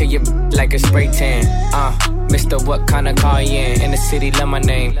stick to your like a spray tan? Mister, what kind of car you in? In the city, love my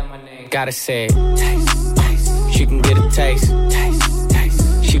name. Gotta say it. Taste, taste. She can get a taste. Taste,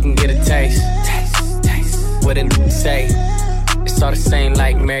 taste. She can get a taste. Taste, taste. What did it say? It's all the same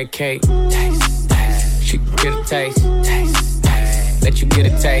like Mary Kate. Taste, taste. She can get a taste. Taste, taste. Let you get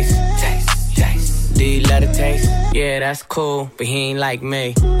a taste. Taste, taste. Do you love the taste? Yeah, that's cool, but he ain't like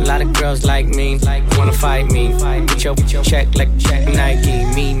me. A lot of girls like me, wanna fight me. Put your check like Nike.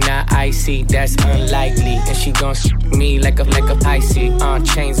 Me not icy, that's unlikely. And she gon' me like a icy.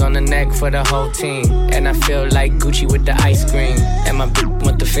 Chains on the neck for the whole team. And I feel like Gucci with the ice cream. And my bitch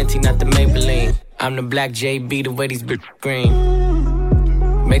want the Fenty, not the Maybelline. I'm the black JB, the way these bitch green.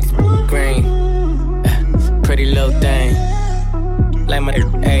 Make this green. Pretty little thing. Like my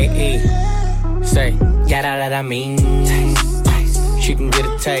AE. Say, yeah, that I mean. Taste, taste. She can get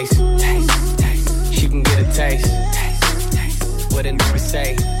a taste. Taste, taste. She can get a taste. Taste, taste. What did it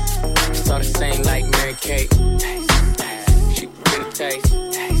say? It's all the same like Mary Kate. Taste, taste. She can get a taste.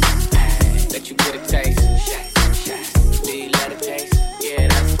 Taste, taste. Let you get a taste. Do you let it taste? Yeah,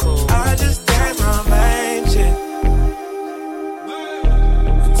 that's cool. I just text my main chick.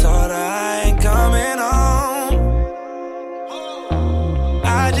 Told her I ain't coming home.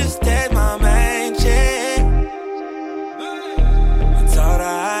 I just text my main chick. Told her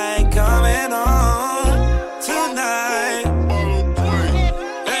I ain't coming home tonight.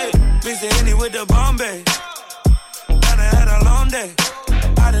 Hey, mix the Henny with the Bombay. I done had a long day.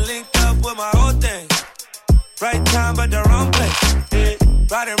 I done linked up with my whole thing. Right time but the wrong place. Yeah.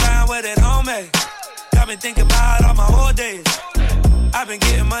 Riding around with it homemade. Got me thinking about all my whole days. I've been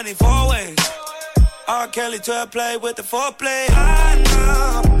getting money 4 ways. R. Kelly 12 play with the 4-play. I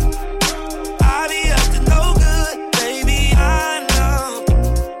know I be up to no good, baby. I know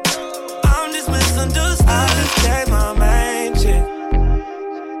I'm just misunderstood. I just text my main chick.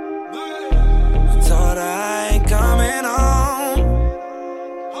 I told her I ain't coming home.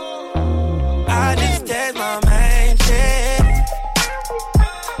 I just text my main chick.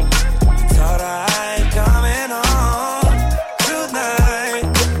 I told her I ain't coming home tonight.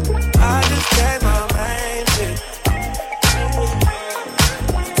 I just text my main chick.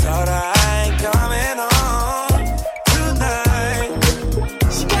 Told her I ain't coming home tonight.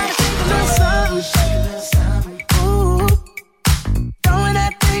 She gotta take a little something. Ooh. Throwing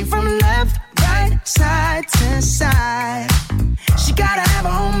that thing from left, right, side to side. She gotta have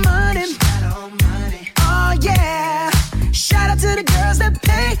her own money. Oh yeah. Shout out to the girls that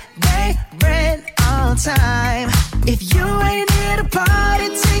pay they rent on time. If you ain't here to party,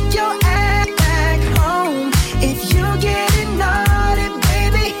 take your ass back home. If you getting naughty,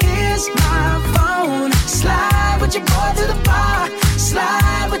 baby, here's my phone. Slide with your boy to the bar.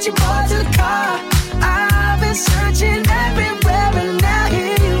 Slide with your boy to the car. I've been searching everywhere and now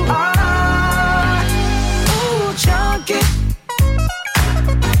here you are. Ooh, chunky.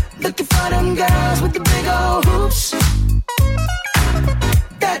 Looking for them girls with the big old hoops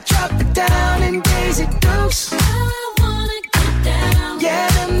that drop it down and Daisy Dukes. I wanna get down. Yeah,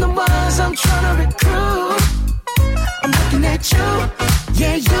 them the ones I'm tryna recruit. I'm looking at you,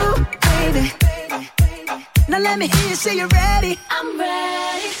 yeah, you, baby. Now let me hear you say you're ready. I'm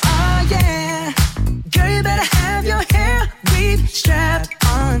ready. Oh yeah, girl, you better have your hair weave strapped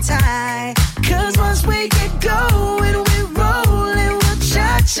on tight. 'Cause once we get going, we rollin', we'll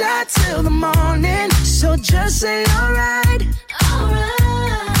cha-cha till the morning. So just say alright.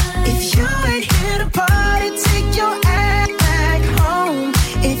 If you ain't here to party, take your ass back home.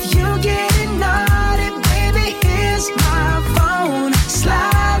 If you getting naughty, baby, here's my phone.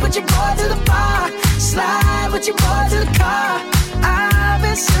 Slide with your boy to the bar. Slide with your boy to the car. I've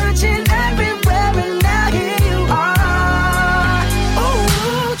been searching everywhere and now here you are.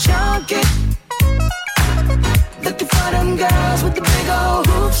 Ooh, chunky. Looking for them girls with the big old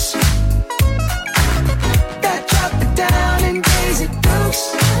hoops that drop it down and get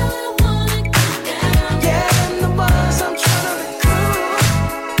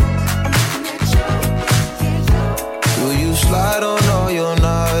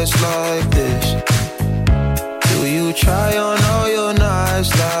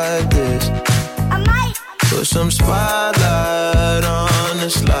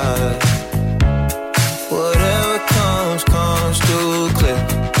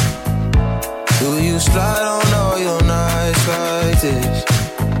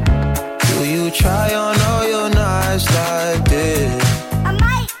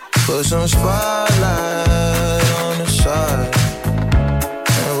some spotlight on the side.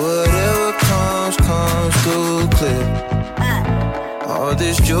 And whatever comes through clear. All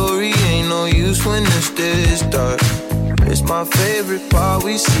this jewelry ain't no use when it's this dark. It's my favorite part,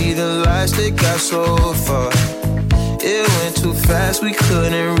 we see the lights that got so far. It went too fast, we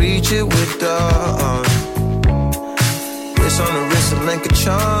couldn't reach it with the arm. Wrist on the wrist, a link of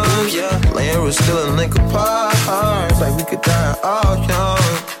charms, yeah. Laying was still a link apart. Like we could die all young,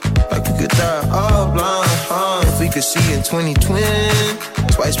 like we could die all blind. If we could see in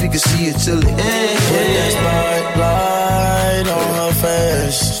 2020, twice we could see it till the end. Put that spotlight on her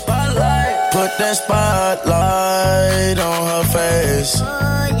face. Put that spotlight on her face.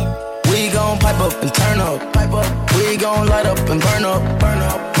 We gon' pipe up and turn up. We gon' light up and burn up.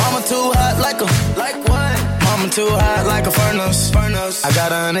 Mama too hot like what? Mama too hot like a furnace. I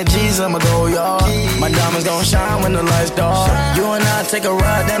got 100 G's, I'ma go yard. My diamonds gon' shine when the lights dark. You and I take a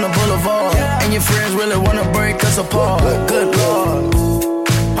ride down the boulevard. And your friends really wanna break us apart. Good Lord.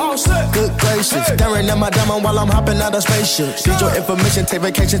 Good gracious, staring at my diamond while I'm hopping out of spaceship. Need your information, take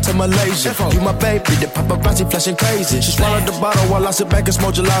vacation to Malaysia. You my baby, the paparazzi flashing crazy. She swallowed the bottle while I sit back and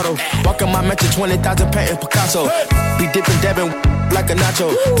smoke gelato. Walking my mansion, 20,000 painting Picasso. Be dipping, dabbing like a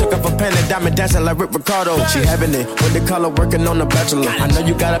nacho. Took off a pen and diamond dancing like Rick Ricardo. She having it with the color working on the Bachelor. I know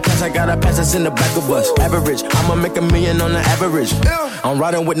you got a pass, I got a pass, it's in the back of us. Average, I'ma make $1 million on the average. I'm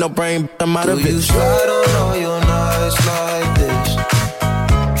riding with no brain, I'm out of it. Do you slide on all your nights like this?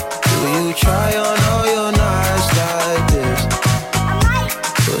 Try on all your nights like this.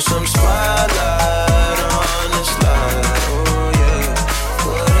 Put some spotlight on the slide. Oh yeah.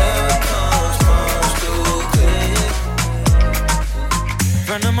 Whatever comes through clear.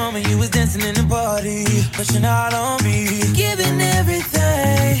 From the moment you was dancing in the party, pushing out on me, giving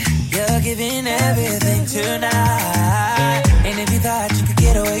everything. You're giving everything tonight. And if you thought you could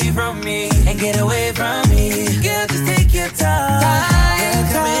get away from me and get away from me, girl, just take your time. You're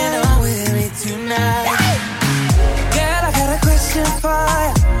coming on tonight. Girl, I got a question for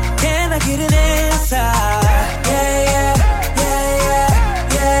you. Can I get an answer? Yeah.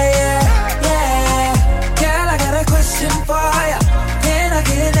 Girl, I got a question for you. Can I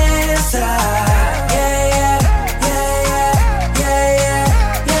get an answer? Yeah.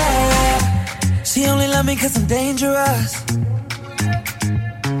 She only love me 'cause I'm dangerous.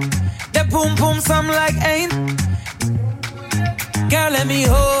 That boom boom sound like ain't. Girl, let me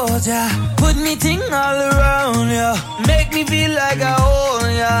hold ya. Put me ting all around ya. Make me feel like I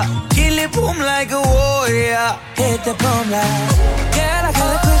own ya. Kill it boom like a warrior. Hit the boom like. Girl, I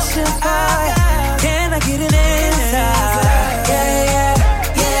got a question for ya. Can I get an answer? Yeah.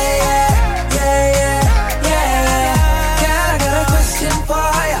 Girl, I got a question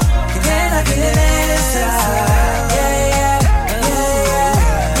for ya. Can I get an answer?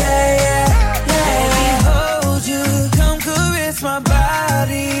 My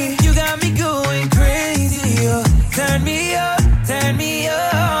body, you got me going crazy. Turn me up, baby,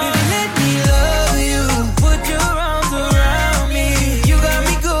 let me love you. Put your arms around me. You got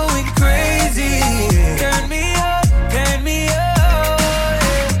me going crazy. Turn me up.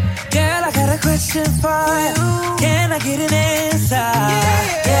 Girl, I got a question for you. Can I get an answer?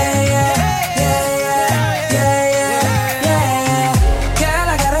 Yeah. Girl,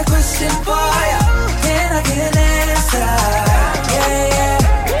 I got a question for you. Can I get an answer?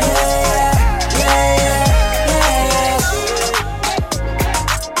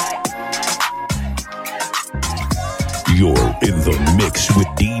 You're in the mix with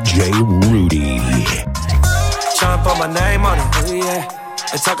DJ Rudy. Tryna put my name on it, oh yeah.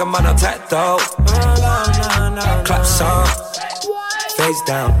 They talking about no tattoo. Clap song, face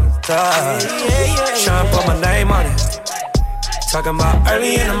down, tryna put my name on it. Talking about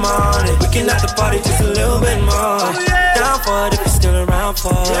early in the morning. We can at the party just a little bit more. Down for it if you're still around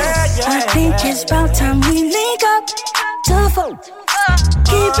for it. I think it's about time we link up. Tough up.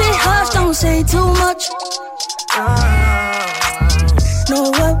 Keep it hush, don't say too much. Know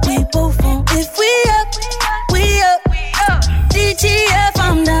what we both want. If we up. DTF,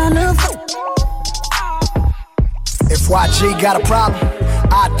 I'm down to vote. If YG got a problem,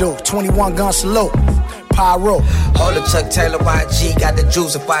 I do. 21 gun salute. Pyro. Hold up, Chuck Taylor, YG got the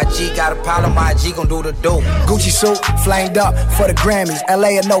juice. If YG got a problem, YG gon' do the do. Gucci suit, flamed up for the Grammys.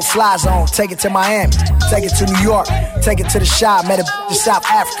 LA a no-fly zone, take it to Miami. Take it to New York, take it to the Shire. Met a in South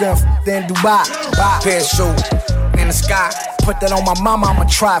Africa, then Dubai. Pair shoe in the sky. Put that on my mama, I'ma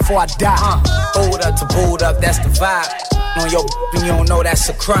try before I die. Boot up to boot up, that's the vibe. On your and you don't know that's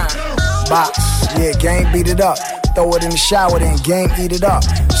a crime. Box, yeah, gang beat it up. Throw it in the shower, then gang eat it up.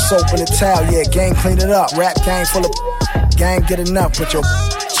 Soap in the towel, yeah, gang clean it up. Rap game full of Gang get enough, but your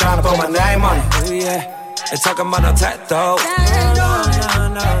trying to put my name on it. Ooh, yeah. They talking about no tattoo.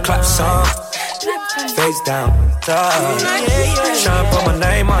 Clap song. Face down. Trying to put my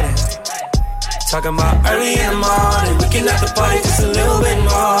name on it. Talking about early in the morning. We can let the party just a little bit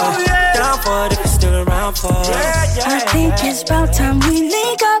more. Down for it if you're still around for it. I think it's about time we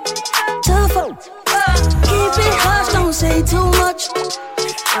link up to fuck. Keep it hush, don't say too much.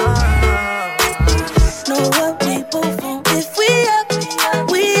 Know what we both want. If we up,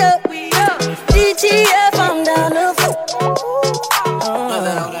 we up. DTF, I'm down to fuck.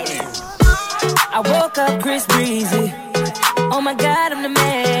 I woke up Chris Breezy. Oh my God, I'm the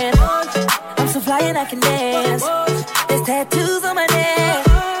man. I'm so fly and I can dance. There's tattoos on my neck.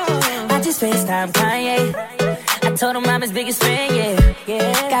 I just FaceTime Kanye. I told him I'm his biggest fan,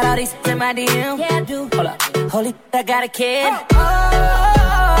 yeah. Got all these in my DM. Yeah, I do. Hold up. Holy, I got a kid.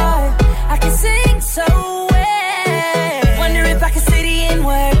 I can sing so well. Wonder if I can say the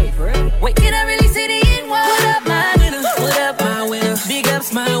N-word. Wait, can I really say the N-word? What up, my winner? What up, my winner? Big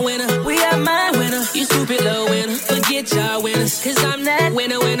ups, my winner. We are my winner. You stupid little winner. Forget y'all winners. Cause I'm that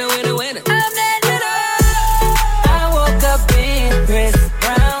winner. I'm that winner. I woke up in Chris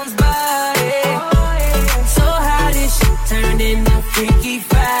Brown's body. So how this shit turned into Freaky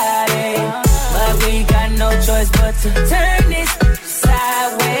Friday. But we got no choice but to turn this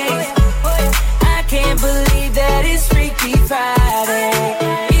sideways. I can't believe that it's Freaky Friday.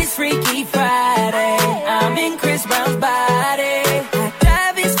 It's Freaky Friday. I'm in Chris Brown's body. I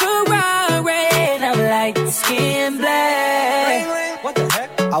drive his Ferrari and I'm like skin black. What the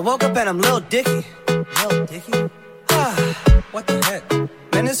heck? I woke up and I'm Lil Dicky. What the heck?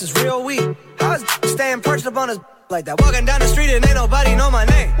 Man, this is real weak. How is staying perched up on his like that? Walking down the street and ain't nobody know my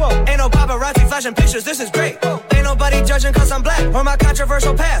name. Whoa. Ain't no paparazzi flashing pictures, this is great. Whoa. Ain't nobody judging cause I'm black or my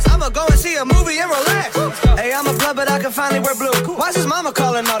controversial past. I'ma go and see a movie and relax. Hey, I'm a blood, but I can finally wear blue. Why's his mama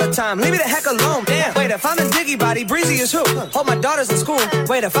calling all the time? Leave me the heck alone, damn. Wait, if I'm in Diggy Body, Breezy is who? Hope my daughter's in school.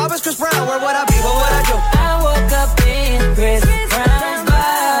 Wait, if I was Chris Brown, where would I be? What would I do? I woke up in Chris Brown's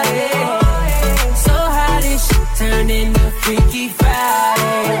body. So how this shit turned into Freaky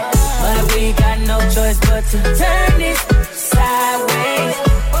Friday. But we got no choice but to turn this sideways.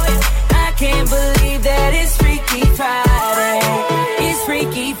 I can't believe that it's Freaky Friday. It's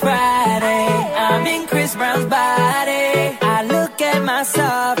Freaky Friday. I'm in Chris Brown's body. I look at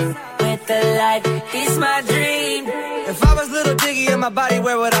myself with the light. It's my dream. If I was Little Diggy in my body,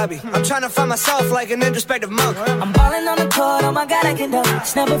 where would I be? I'm trying to find myself like an introspective monk. I'm balling on the court, oh my God, I can dunk.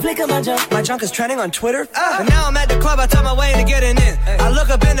 Snap a flick of my junk. My junk is trending on Twitter. And now I'm at the club, I tell my way to getting in. I look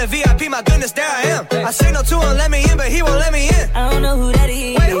up in the VIP, my goodness, there I am. I signal to him, let me in, but he won't let me in. I don't know who that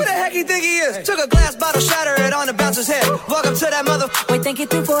is. Wait, who the heck you think he is? Took a glass bottle, shatter it on the bouncer's head. Welcome to that mother. Wait, think it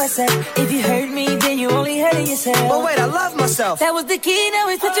through for a sec. If you hurt me, then you only hurting yourself. But wait, I love myself. That was the key, now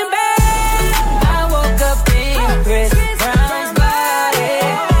it's switching back. I woke up in Chris Brown's body.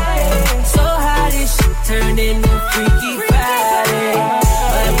 So how this shit turned into Freaky Friday.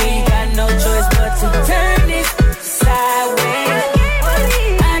 But we got no choice but to turn this sideways.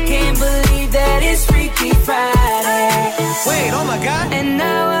 I can't believe that it's Freaky Friday. Wait, oh my God. And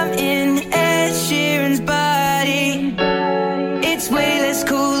now I'm in Ed Sheeran's body. It's way less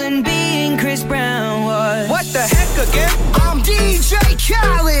cool than being Chris Brown was. What the heck again? I'm DJ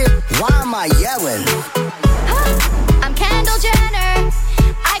Khaled. Why am I yelling? I'm Kendall Jenner.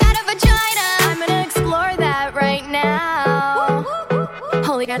 I got a vagina. I'm gonna explore that right now.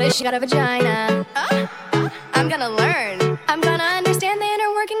 Holy God, she got a vagina. I'm gonna learn.